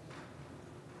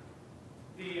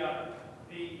the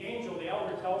angel, the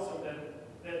elder, tells them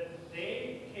that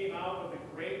they came out of the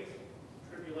great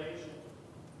tribulation.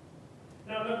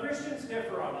 Now, the Christians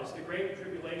differ on this, the great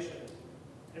tribulation.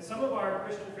 And some of our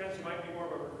Christian friends who might be more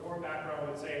of a Reformed background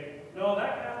would say, no,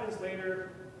 that happens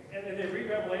later. And they read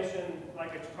Revelation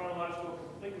like it's chronological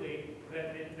completely,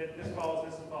 that this follows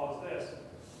this and follows this.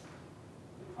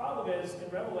 The problem is, in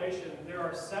Revelation, there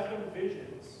are 7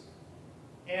 visions,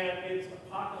 and it's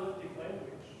apocalyptic language.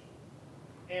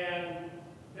 And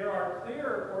there are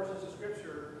clearer portions of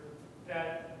Scripture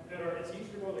that are, it's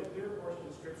easier to go the clearer portions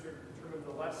of Scripture to determine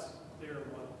the less clear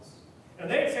ones. And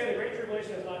they'd say the Great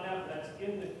Tribulation has not happened, that's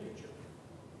in the future.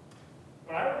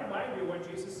 But I would remind you what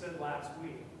Jesus said last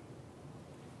week.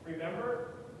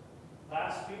 Remember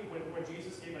last week when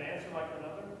Jesus gave an answer like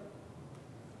another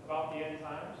about the end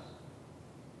times?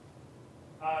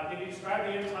 Did he describe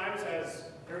the end times as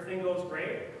everything goes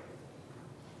great?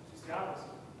 It's the opposite.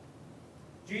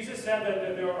 Jesus said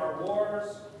that there are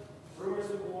wars, rumors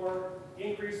of war,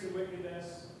 increase in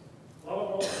wickedness, love of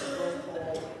multitude grows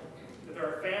cold, that there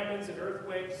are famines and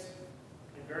earthquakes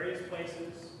in various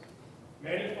places,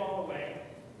 many fall away,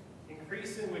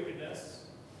 increase in wickedness,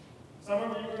 some of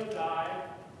you are going to die,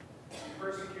 be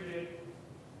persecuted,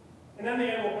 and then the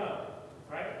end will come,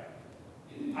 right?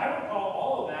 I would call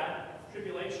all of that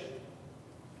tribulation.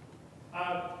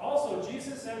 Also,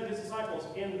 Jesus said to his disciples,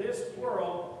 in this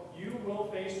world you will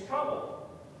face trouble,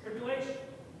 tribulation.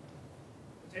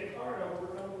 Take heart, I will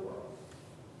overcome the world.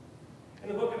 In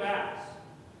the book of Acts,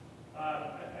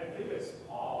 I believe it's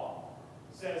Paul,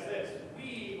 says this,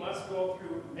 we must go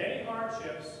through many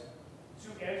hardships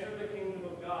to enter the kingdom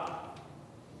of God.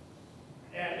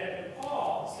 And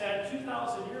Paul said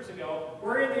 2,000 years ago,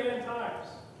 we're in the end times.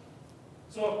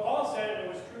 So if Paul said it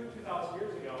was true 2,000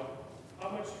 years ago, how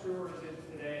much truer is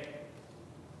it today?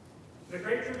 The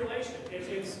Great Tribulation,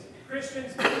 it's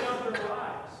Christians giving up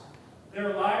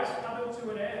their lives coming to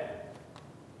an end.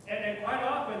 And quite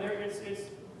often, it's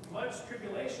much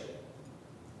tribulation.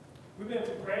 We've been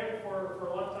praying for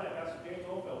a long time. Pastor James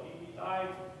Oldfield, he died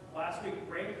last week of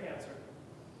brain cancer.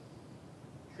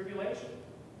 Tribulation.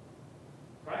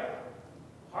 Right?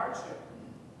 Hardship.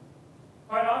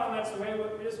 Quite often, that's the way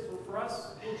it is for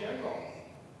us in general,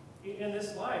 in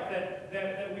this life, that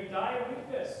we die of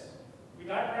weakness. We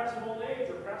die perhaps of old age,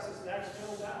 or perhaps it's an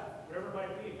accidental death, whatever it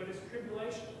might be, but it's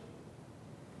tribulation.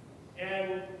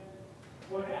 And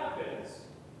what happens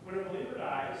when a believer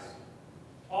dies,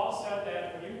 Paul said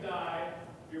that when you die,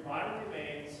 your body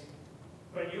remains,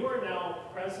 but you are now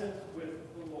present with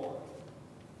the Lord.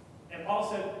 And Paul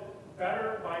said,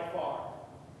 better by far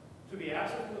to be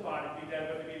absent from the body, to be dead,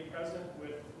 but to be present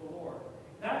with the Lord.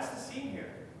 That's the scene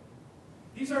here.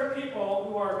 These are people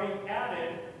who are being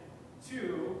added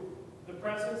to the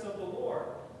presence of the Lord,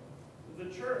 the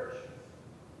church.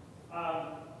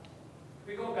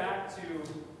 We go back to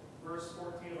verse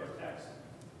 14 of our text.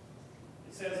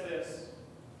 It says this,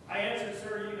 I answered,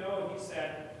 Sir, you know, and he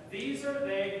said, these are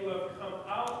they who have come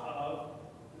out of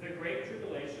the great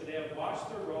tribulation. They have washed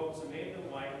their robes and made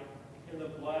them white in the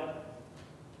blood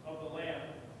of the Lamb.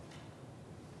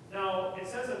 Now, it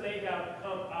says that they have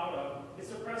come out of.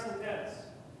 It's a present tense.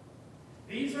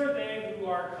 These are they who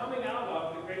are coming out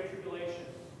of the great tribulation,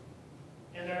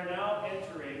 and are now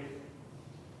entering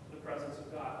the presence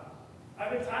of God.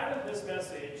 I've entitled this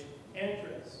message,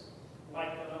 Entrance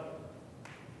Like None Other.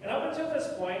 And up until this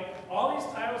point, all these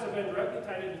titles have been directly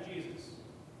tied into Jesus.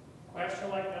 Question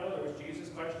like none other was Jesus'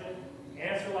 question.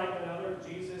 Answer like none other,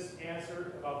 Jesus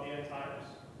answered about the end times.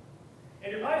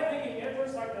 And you're probably thinking,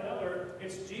 entrance like none other,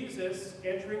 it's Jesus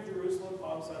entering Jerusalem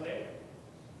Palm Sunday,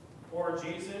 or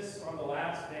Jesus on the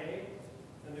last day,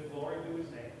 and the glory to his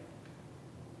name.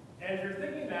 And if you're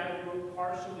thinking that, you're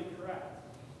partially correct.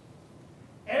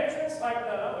 Entrance like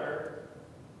none other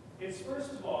is,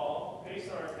 first of all,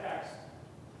 based on our text,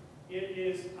 it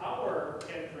is our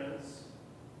entrance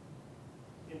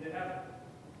into heaven.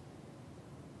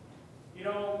 You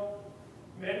know,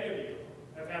 many of you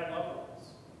have had loved ones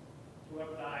who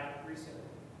have died recently.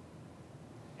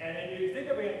 And if you think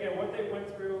of it, again, what they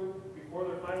went through before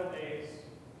their final days,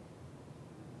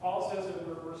 Paul says that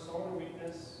we're sown in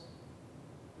weakness.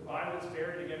 The Bible is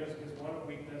buried again is one of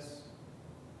weakness.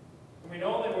 And we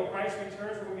know that when Christ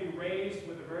returns, we're going to be raised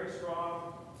with a very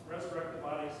strong, resurrected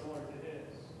body similar to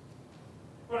his.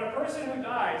 When a person who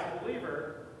dies, a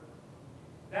believer,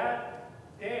 that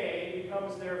day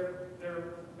becomes their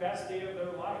best day of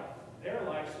their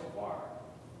life so far.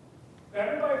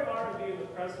 Better by far to be in the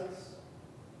presence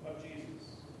of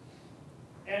Jesus.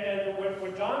 And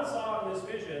what John saw in this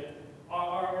vision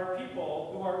are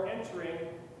people who are entering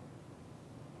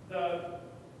the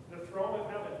throne of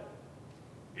heaven,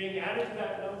 being added to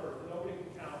that number that nobody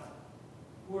can count,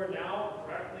 who are now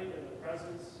directly in the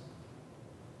presence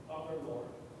of their Lord.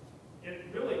 It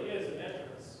really is an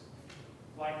entrance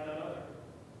like none other.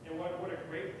 And what a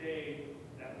great day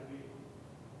that will be.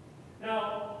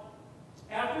 Now,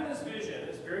 after this vision,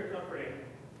 it's very comforting.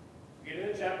 We get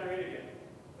into chapter 8 again.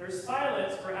 There's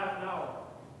silence for half an hour.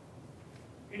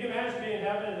 Can you imagine being in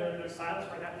heaven and there's silence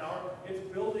for half an hour? It's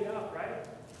building up, right?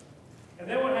 And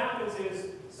then what happens is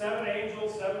 7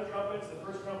 angels, 7 trumpets, the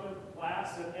first trumpet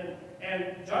blasts,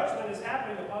 and judgment is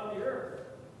happening upon the earth.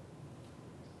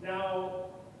 Now,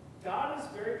 God is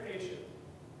very patient.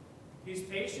 He's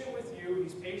patient with you.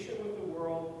 He's patient with the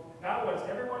world. God wants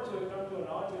everyone to come to a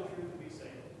knowledge of the truth and be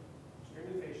saved.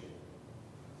 Extremely patient.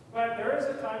 But there is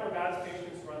a time where God's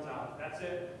patience runs out. That's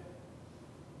it.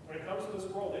 When it comes to this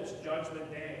world, it's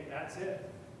judgment day. That's it.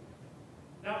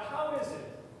 Now, how is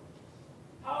it?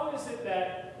 How is it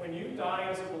that when you die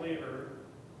as a believer,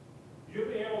 you'll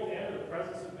be able to enter the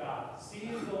presence of God,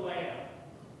 see the Lamb,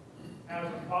 have a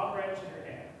palm branch in your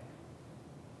hand?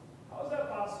 How is that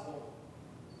possible?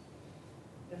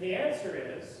 And the answer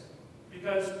is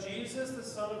because Jesus, the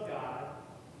Son of God,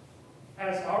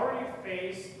 has already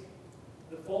faced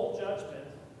the full judgment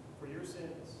for your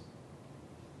sins.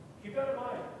 Keep that in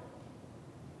mind.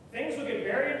 Things will get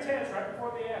very intense right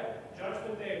before the end.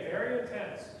 Judgment day, very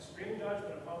intense, extreme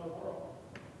judgment upon the world.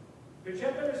 But you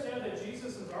have to understand that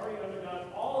Jesus has already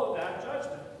undergone all of that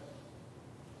judgment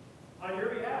on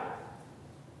your behalf,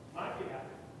 my behalf.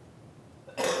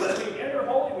 As we enter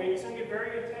Holy Week, it's going to get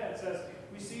very intense as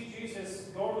we see Jesus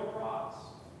go to the cross.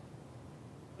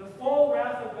 The full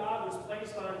wrath of God was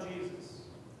placed on Jesus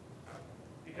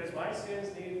because my sins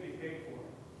needed to be paid for,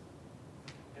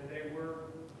 and they were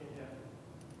in heaven.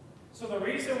 So the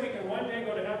reason we can one day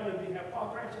go to heaven and have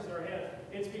palm branches in our hand,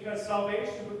 it's because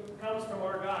salvation comes from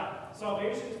our God.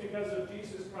 Salvation is because of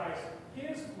Jesus Christ.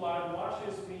 His blood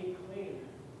washes me clean.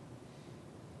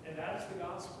 And that's the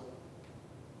gospel,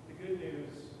 the good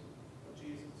news of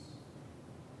Jesus.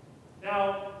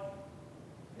 Now,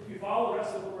 if you follow the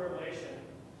rest of the book of Revelation,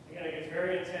 again, it gets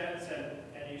very intense,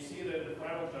 and you see the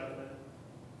final judgment.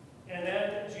 And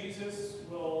then Jesus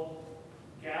will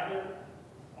gather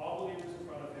all believers in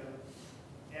front of him.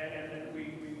 And then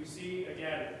we see,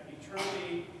 again,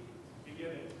 eternity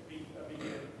beginning.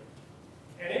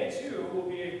 And it, too, will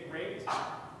be a great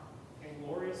and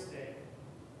glorious day.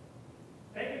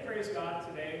 Thank you, praise God,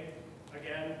 today,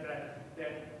 again, that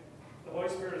the Holy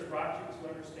Spirit has brought you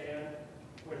to understand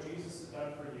what Jesus has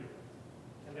done for you,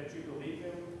 and that you believe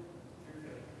him through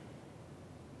faith.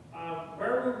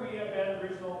 Where would we have been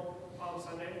original Palm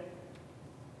Sunday?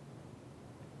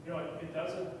 You know, it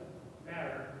doesn't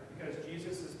matter, because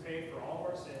Jesus has paid for all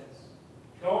of our sins.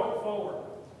 Going forward,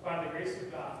 by the grace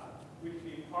of God, we can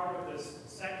be part of this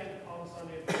second Palm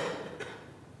Sunday of faith.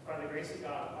 By the grace of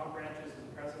God, palm branches in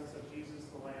the presence of Jesus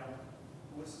the Lamb,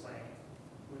 who was slain,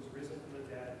 who was risen from the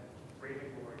dead, great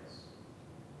and glorious.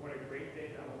 What a great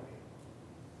day that will be.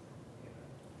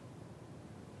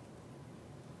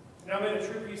 Now may the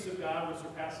true peace of God, which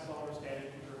surpasses all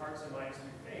understanding, keep your hearts and minds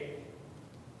through faith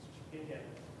in Him.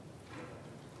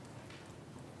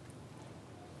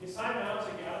 It's time now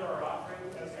to gather our offering.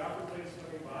 As the offering plate is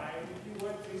coming by, if you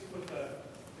would, please put the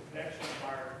connection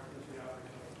card into the offering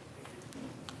plate.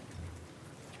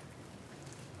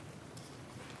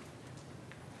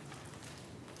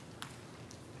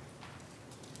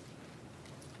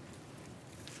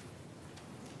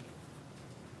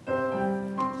 Thank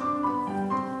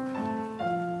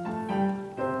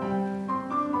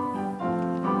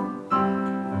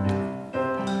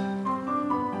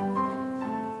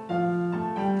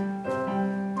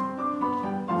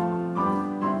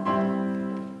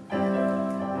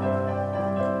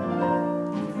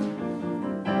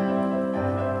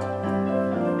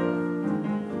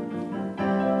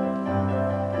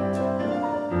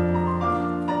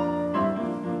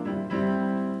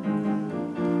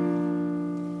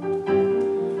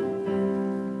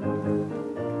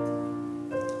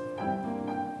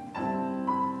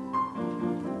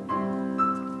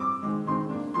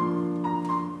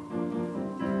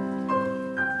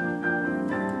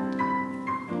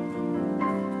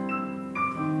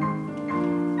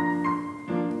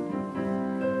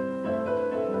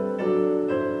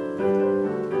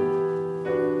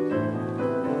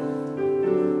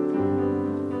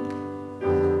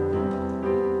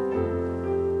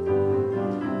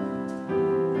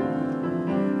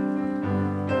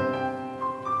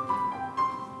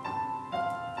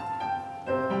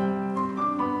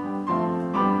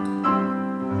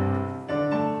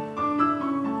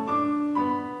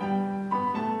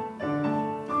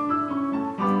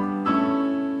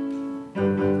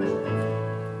you.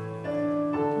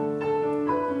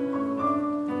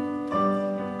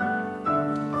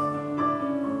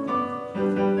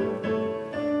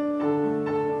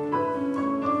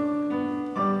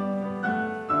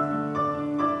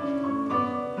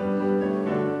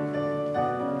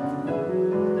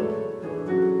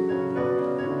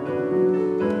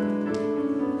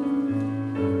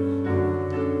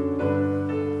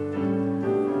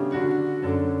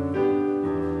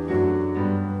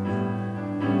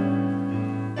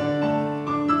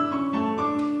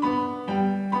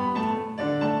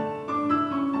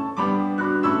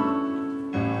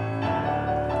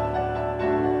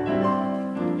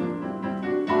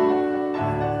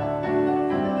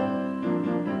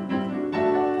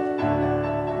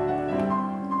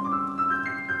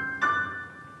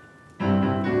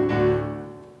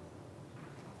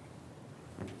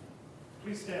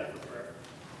 Please stand for prayer.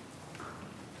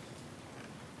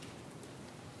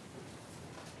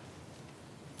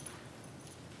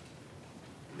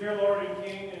 Dear Lord and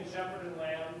King and Shepherd and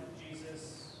Lamb,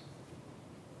 Jesus,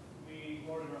 we,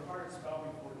 Lord, in our hearts bow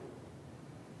before you.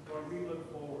 Lord, we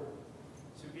look forward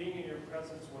to being in your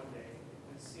presence one day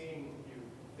and seeing you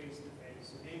face to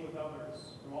face and being with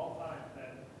others from all time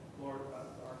that, Lord,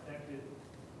 are connected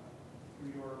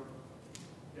through your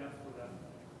death for them.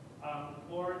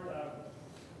 Lord,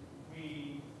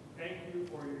 we thank you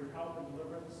for your help and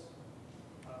deliverance.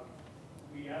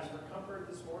 We ask for comfort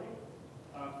this morning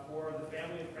for the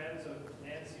family and friends of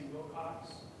Nancy Wilcox,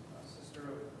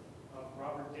 sister of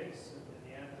Robert Dix, and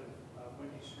the aunt of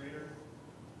Wendy Schrader.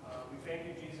 We thank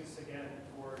you, Jesus, again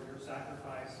for your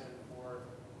sacrifice and for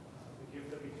the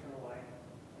gift of eternal life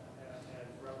and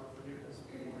forever forgiveness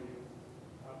before you.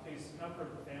 Please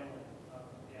comfort the family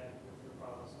again with your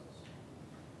promises.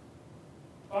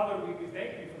 Father, we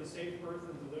thank you for the safe birth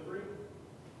and delivery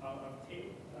of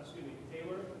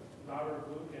Taylor, daughter of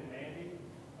Luke and Mandy,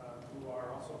 who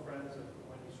are also friends of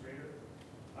Wendy Schrader.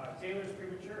 Taylor's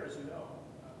premature, as you know.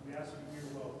 We ask you your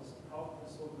will to help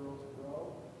this little girl to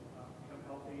grow, become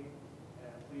healthy,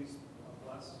 and please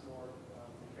bless, Lord,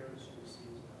 the care that she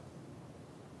receives now.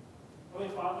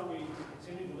 Holy Father, we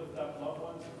continue to lift up loved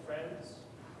ones and friends.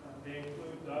 They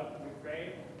include Doug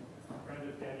McRae, a friend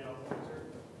of Danielle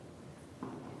Pointer,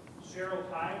 Cheryl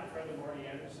Hyde, friend of Marty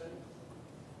Anderson,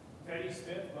 Betty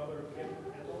Smith, mother of Kim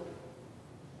Kendall,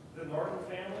 the Norton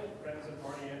family, friends of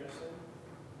Marty Anderson,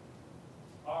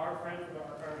 our friend from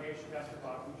our congregation, Pastor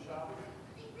Bob Bouchard,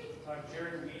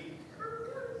 Jerry Weed,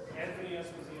 Anthony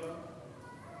Esposito.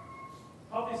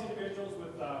 Help these individuals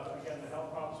with, again, the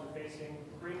health problems they're facing.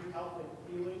 Bring health and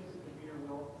healing to be your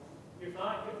will. If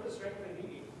not, give them the strength they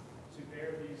need to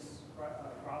bear these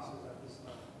crosses at this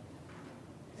time.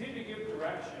 Continue to give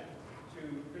direction to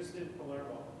Kristen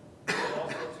Palermo, and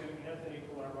also to Anthony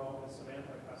Palermo and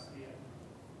Samantha Castilla,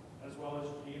 as well as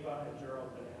Geneva and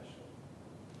Gerald Benash.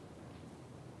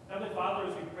 Heavenly Father,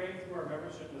 as we pray through our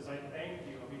membership, as I thank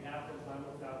you on behalf of Lamb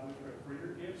of God Lutheran for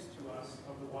your gifts to us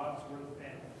of the Wadsworth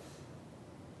family.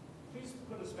 Please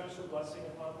put a special blessing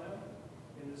upon them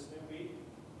in this new week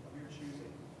of your choosing.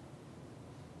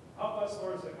 Help us,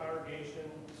 Lord, as a congregation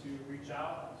to reach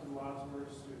out to the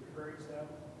Wadsworths, to encourage them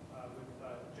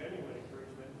with genuine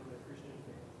encouragement from their Christian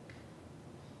faith.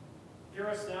 Hear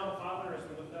us now, Father, as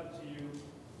we lift up to you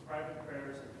private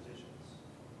prayers and petitions.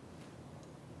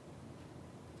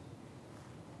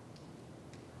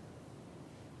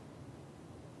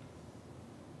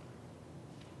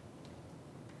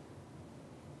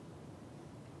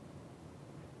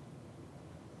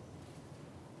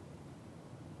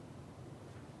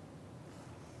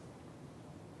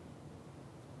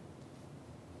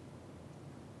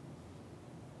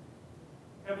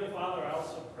 Heavenly Father, I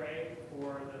also pray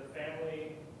for the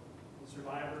family, the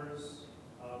survivors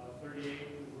of the 38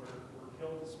 who were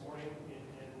killed this morning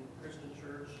in Christian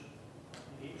church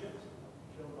in Egypt,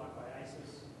 killed by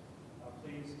ISIS.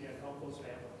 Please, again, help those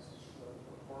families. It's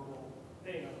a horrible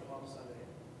thing on Palm Sunday.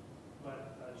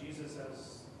 But Jesus,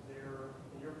 as they're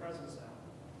in your presence now,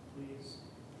 please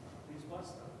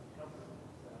bless them, comfort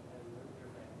them, and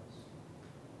their families.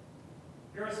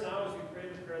 Hear us now as we pray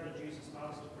the prayer that Jesus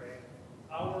taught us to pray.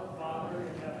 Our Father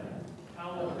in heaven,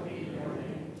 hallowed be your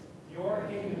name. Your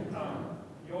kingdom come,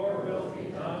 your will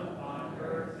be done on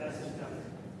earth as in heaven.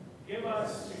 Give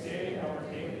us today our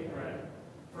daily bread.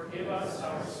 Forgive us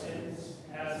our sins,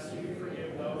 as we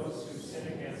forgive those who sin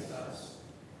against us.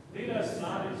 Lead us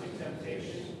not into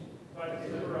temptation, but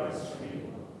deliver us from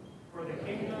evil. For the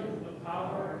kingdom, the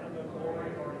power, and the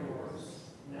glory are yours,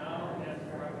 now and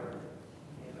forever.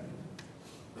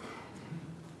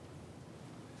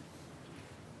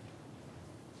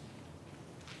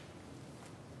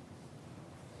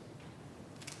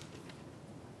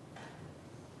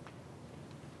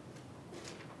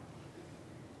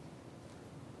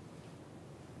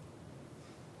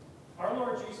 Our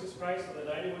Lord Jesus Christ, on the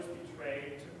night he was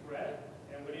betrayed, took bread,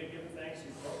 and when he had given thanks,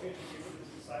 he broke it and gave it to his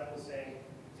disciples, saying,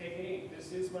 "Take and eat, this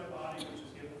is my body which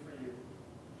is given for you.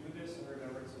 Do this in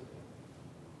remembrance of me."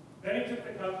 Then he took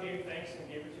the cup, gave thanks, and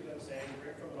gave it to them, saying,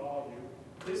 "Drink from it, all of you.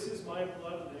 This is my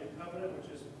blood of the new covenant, which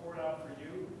is poured out for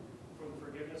you for the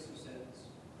forgiveness of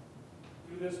sins.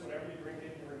 Do this whenever you drink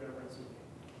it in remembrance of me."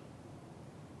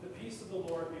 The peace of the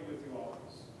Lord be with you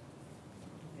always.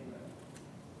 Amen.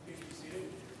 Please be seated.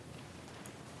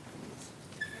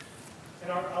 And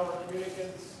our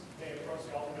communicants may approach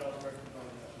the altar now to recognize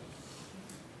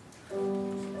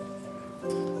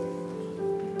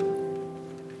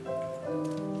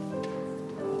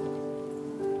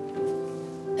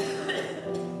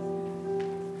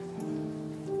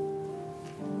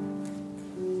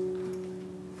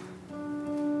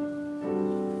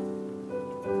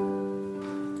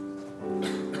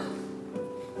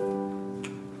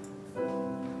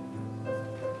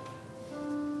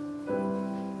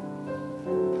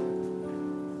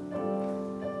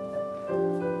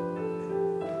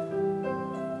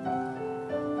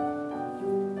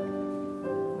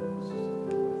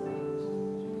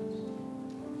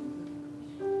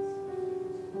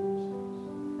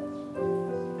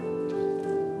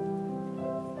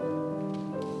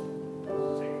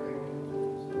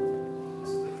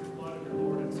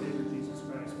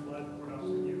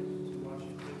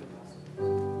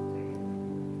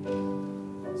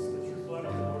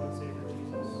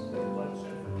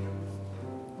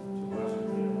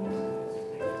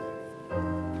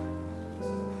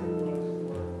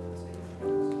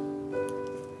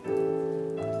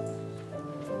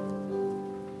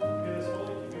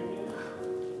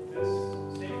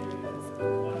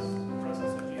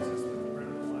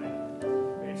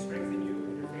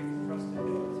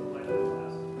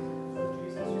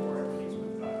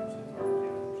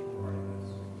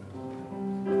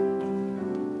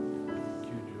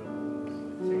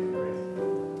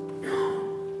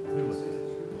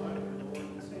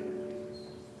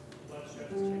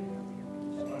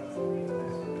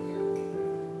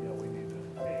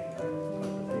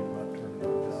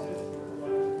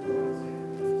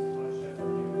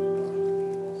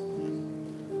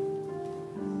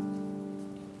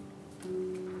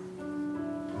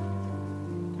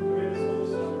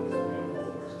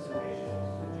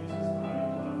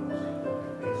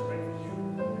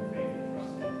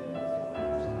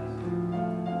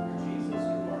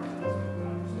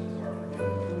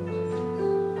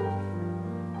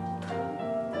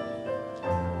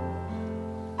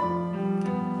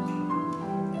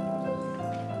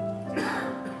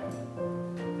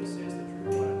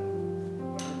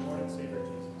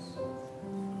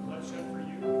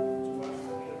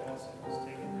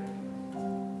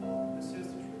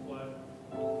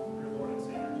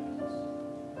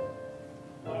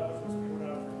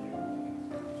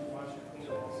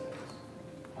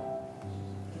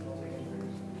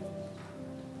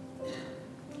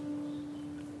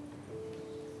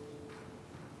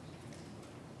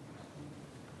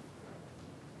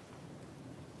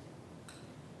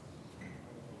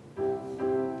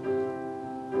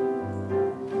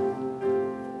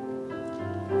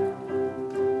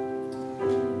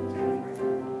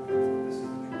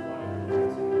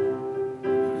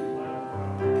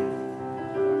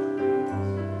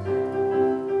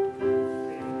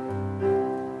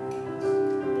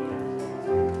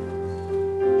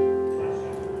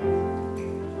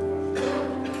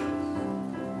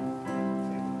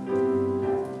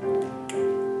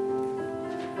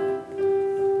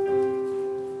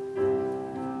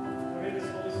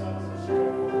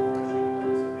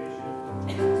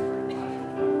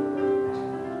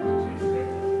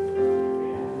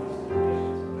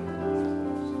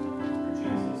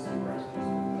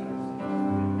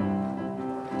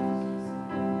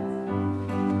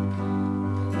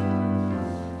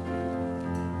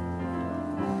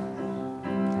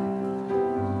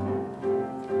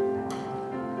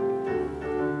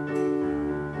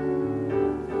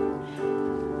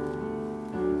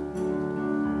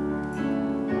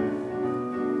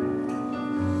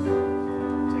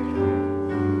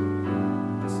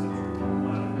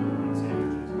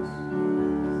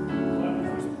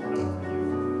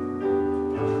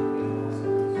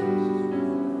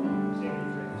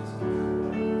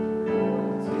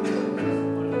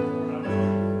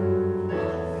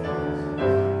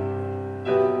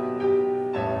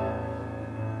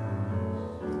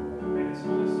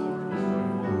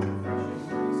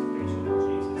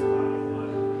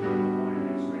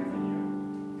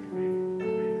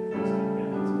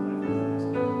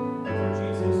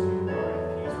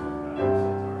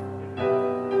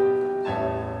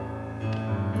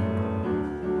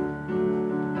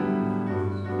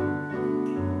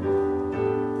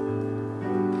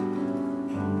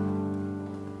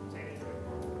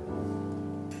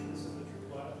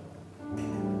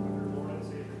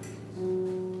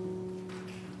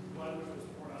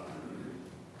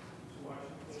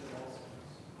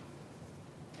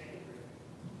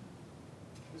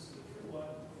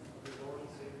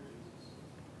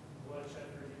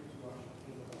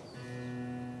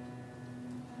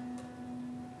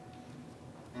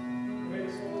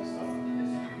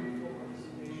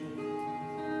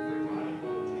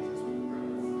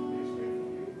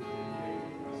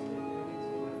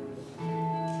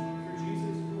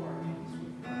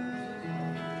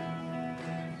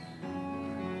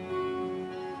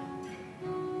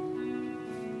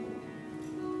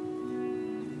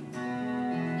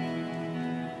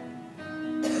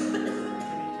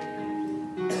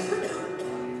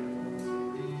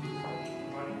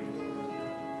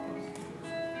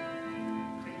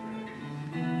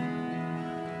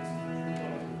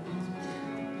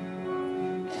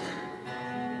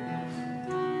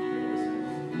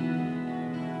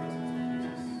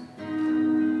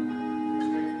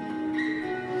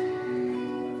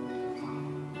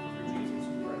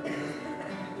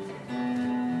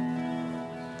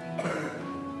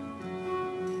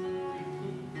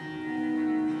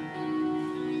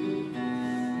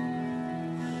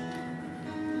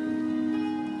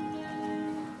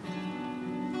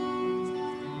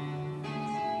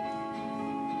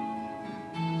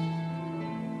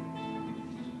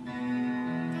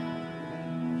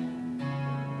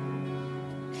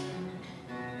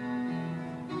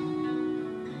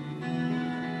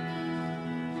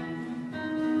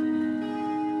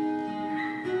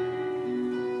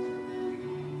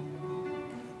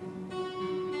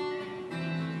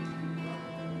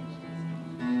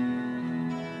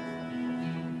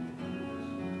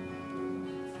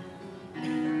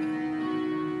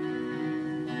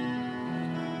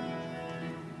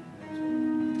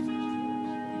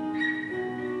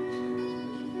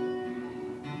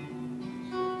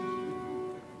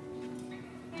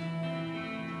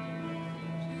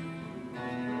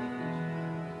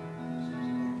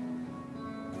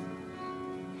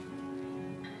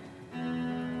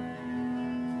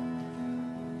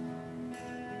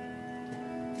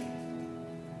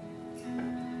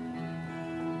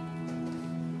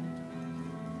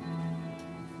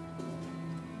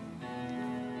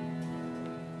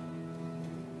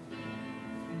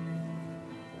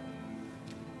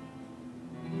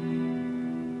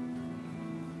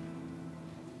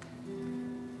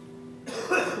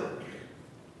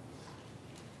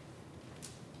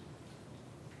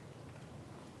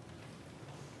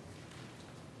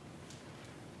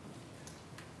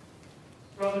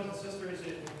Brothers and sisters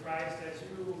in Christ, as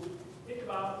you think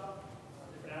about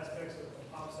different aspects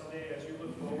of Palm Sunday, as you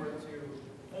look forward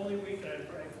to Holy Week, and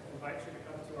I invite you to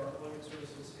come to our Holy Week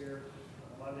services here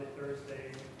Monday,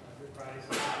 Thursday, Good Friday,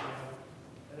 6 p.m.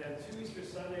 And then Tuesday,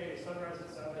 Sunday, sunrise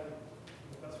at 7,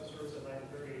 the festival service at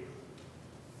 9:30.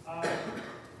 I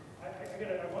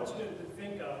want you to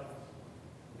think of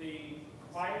the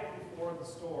quiet before the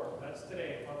storm. That's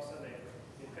today, Palm Sunday.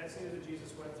 The intensity that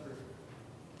Jesus went through.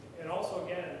 And also,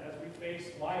 again, as we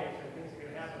face life and things are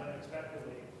going to happen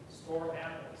unexpectedly, storm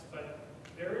happens. But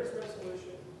there is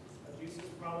resolution. Jesus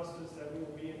promises that we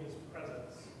will be in his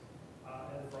presence.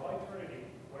 And for all eternity,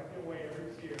 wiping away every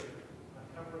tear,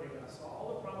 comforting us.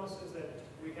 All the promises that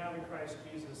we have in Christ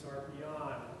Jesus are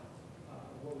beyond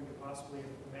what we could possibly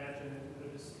imagine. And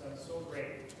they're just so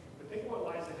great. But think of what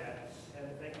lies ahead. And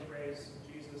thank and praise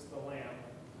Jesus, the Lamb,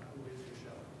 who is your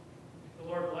shepherd. The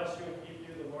Lord bless you and keep you.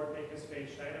 The Lord make his face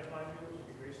shine upon you and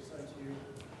be gracious unto you.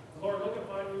 The Lord look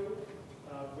upon you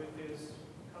with his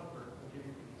comfort and give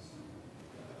you peace.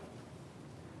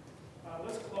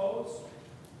 Let's close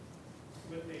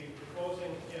with the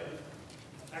closing hymn,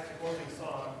 actually closing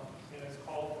song, and it's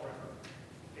called Forever.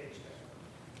 Page 10.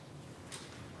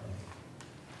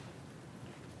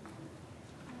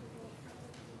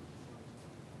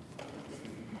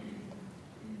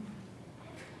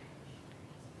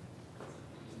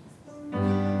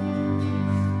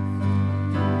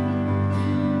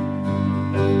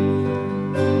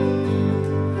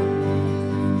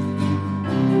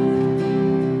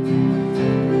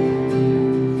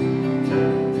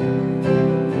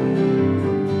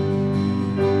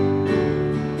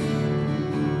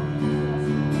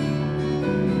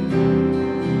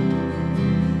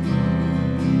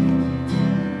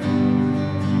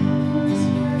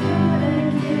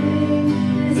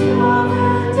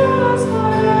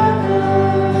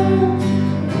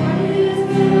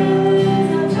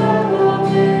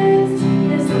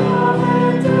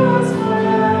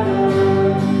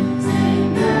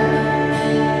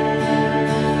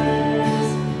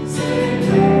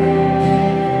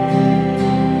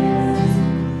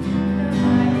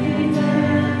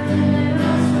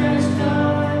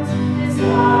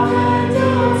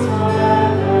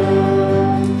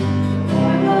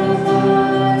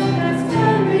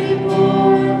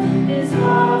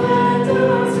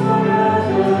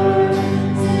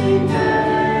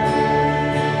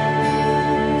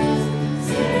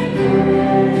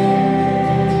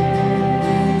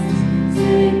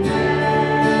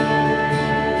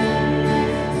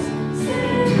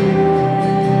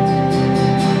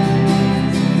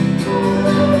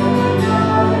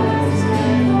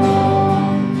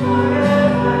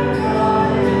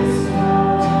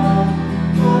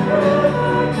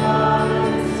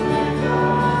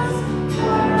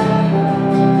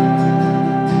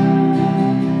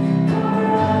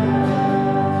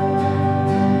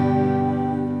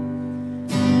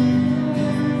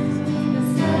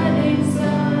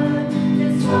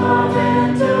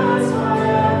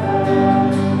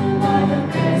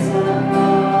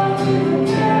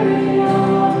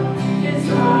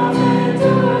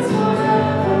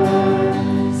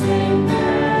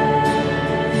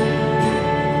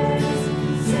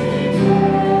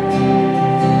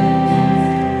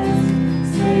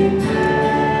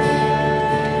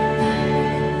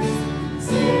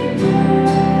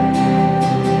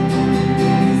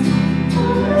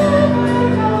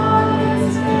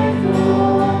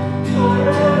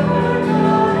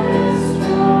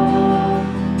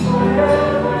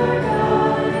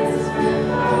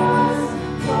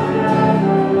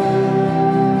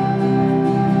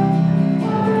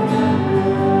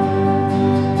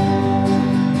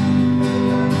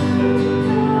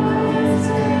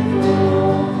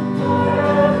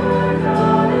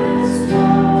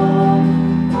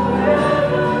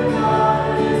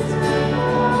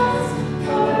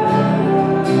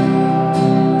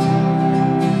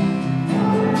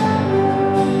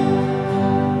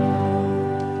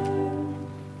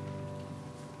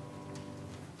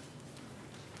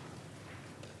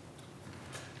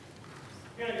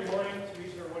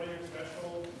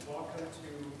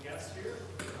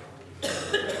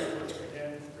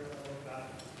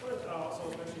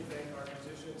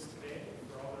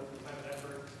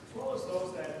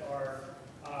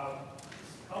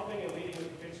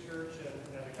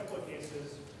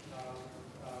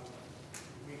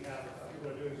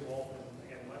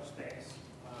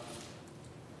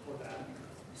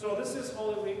 So this is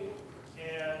Holy Week,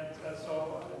 and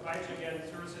so I invite you again.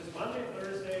 Services Monday,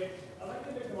 Thursday. I'd like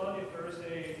to make the Monday,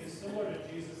 Thursday is similar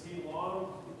to Jesus. He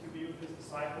longed to be with his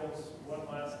disciples one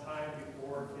last time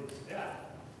before his death,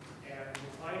 and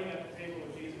reclining at the table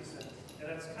of Jesus. And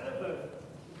at that's kind of the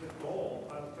goal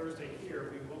on Thursday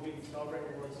here. We will be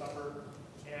celebrating the Lord's Supper.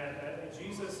 And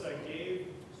Jesus gave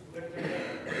the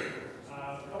command.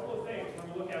 A couple of things.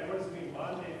 When we look at what does it mean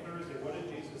Monday, Thursday, what did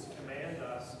Jesus command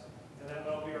us? And that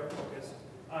will be our focus.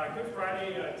 Good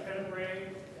Friday,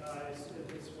 Tenebrae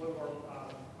is one of our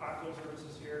popular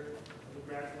services here. We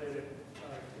graduated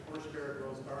the worship area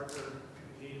grows darker,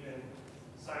 deep in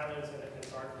silence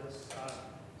and darkness.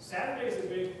 Saturday is a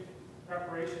big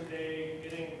preparation day,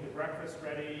 getting the breakfast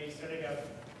ready, setting up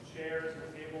chairs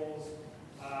and tables.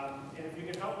 And if you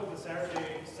can help with the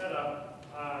Saturday setup,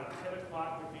 10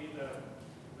 o'clock would be the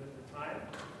time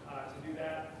to do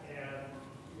that, and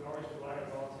we always rely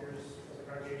on volunteers as a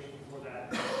congregation for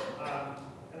that.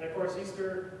 And of course,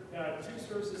 Easter, 2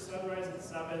 services, sunrise at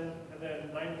 7, and then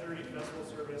 9:30 festival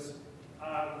service.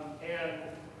 And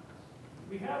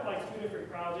we have like 2 different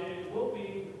crowds. It will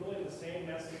be really the same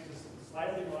message, just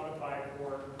slightly modified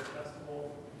for the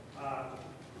festival,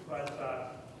 but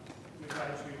we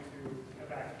invite you to come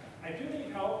back. I do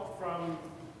need help from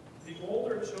the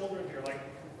older children here, like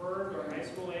confirmed or high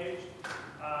school age,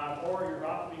 or you're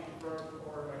about to be confirmed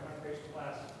or my congregation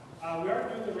class. We are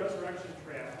doing the resurrection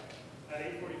trail at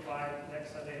 8:45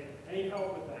 next Sunday. I need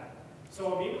help with that.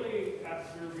 So immediately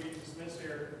after we dismiss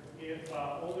here, if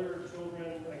older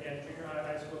children, again, junior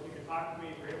high, high school, if you can talk to me,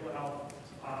 if you're able to help,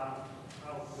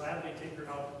 I'll gladly take your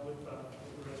help with the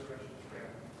resurrection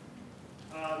trail.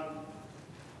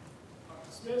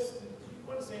 Smith, did you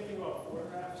want to say anything about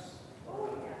photographs? Oh,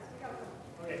 yes, we got them.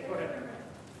 Okay, go ahead.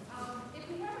 If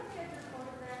you haven't had your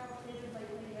photograph updated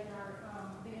lately in our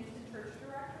the Instant Church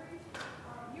directory,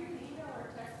 you can email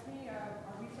or text me a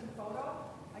recent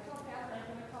photo. I told Pat that I'm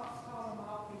going to call them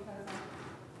out because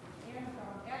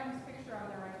Adam's picture on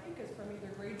there, I think, is from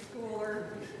either grade school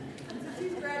or, and since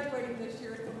he's graduating this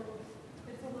year,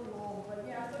 it's a little old. But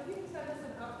yeah, so if you can send us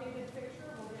an updated picture,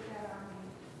 we'll get that on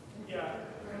the Yeah,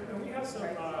 and we have some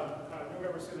new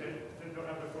members who don't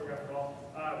have the photograph at all.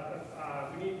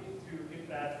 We need to get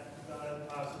that done.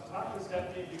 So talk to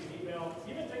Stephanie, you can email,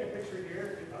 even take a picture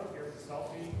here, I don't care if it's a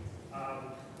selfie,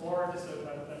 or just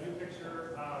a new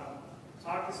picture.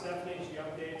 Talk to Stephanie, she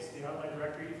updates the online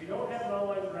directory. If you don't have an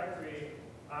online directory,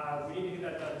 we need to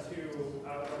get that done too. A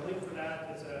link for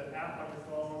that is an app on your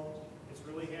phone. It's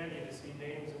really handy to see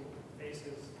names and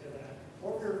faces in that.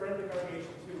 Or if you're a friend of the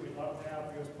congregation too, we'd love to have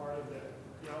you as part of the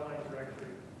online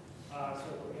directory. So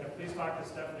please talk to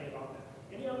Stephanie about that.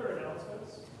 Any other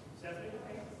announcements? Stephanie?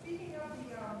 Okay. Speaking of the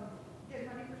getting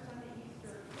ready for Sunday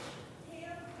Easter, we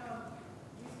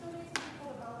still need some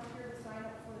people to volunteer to sign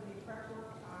up for the prep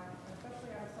work,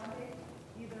 especially on Sunday,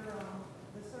 either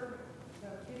the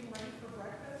getting ready for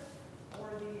breakfast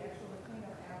or the actual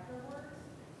cleanup afterwards.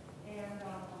 And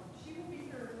she will be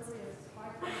here as early as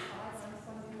 5:45 on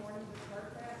Sunday morning to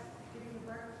start that, getting the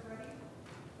breakfast ready.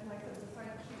 And like I said, the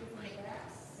sign-up sheet is in the back.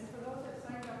 And for those that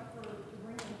signed up to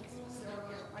bring in food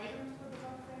or items for the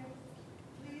buffet,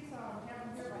 please have them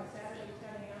here by Saturday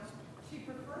 10 a.m. She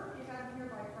preferred you have them here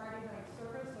by Friday night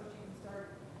service so she can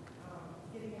start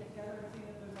getting it together and seeing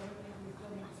if there's anything we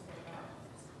still need to pick up.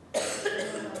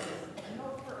 A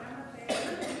note for MFA,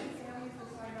 any families to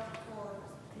sign up for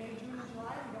May, June, and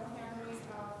July. We don't have any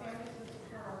families to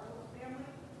support our host family.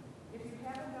 If you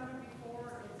haven't done it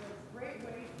before, it's a great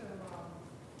way to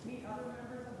meet other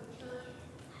members of the church.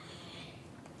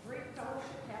 Great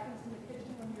fellowship happens in the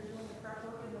kitchen when you're doing the prep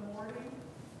work in the morning.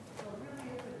 So it really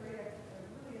is a great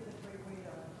way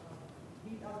to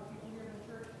meet other people here in the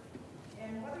church.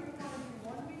 And whether you want to do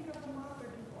 1 week of the month or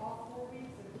do all 4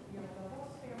 weeks, the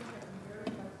host family can be very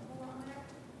flexible on that.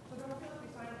 So don't feel like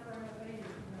you sign up for MFA,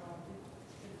 it's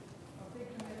a big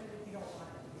commitment if you don't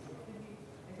want it. It can be,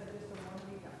 like I said, just a 1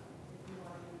 week if you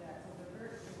want to do that. So they've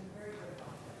been very good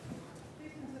about that.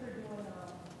 Please consider doing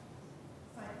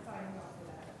signing up for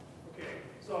that. Okay,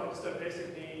 so just a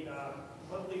basic need,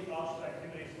 monthly fellowship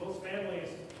activities. Most families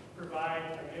provide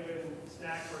a given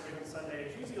snack for a given Sunday.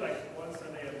 It's usually like 1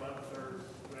 Sunday a month or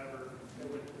whatever.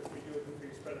 If we do it, we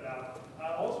spread it out.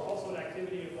 Also an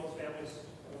activity if most families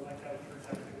would like to have a church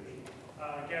activity.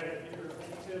 Again, if you're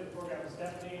interested in the program,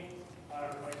 Stephanie,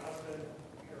 my husband,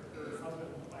 her husband,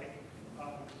 Mike,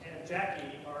 and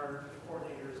Jackie are the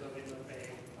coordinators of MFA.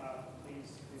 Please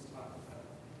talk with them.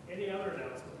 Any other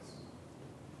announcements?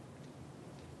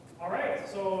 All right,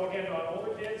 so again,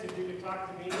 older kids, if you could talk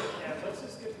to me, and let's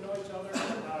just get to know each other.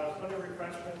 Plenty of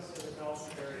refreshments in the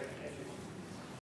fellowship area. Thank you.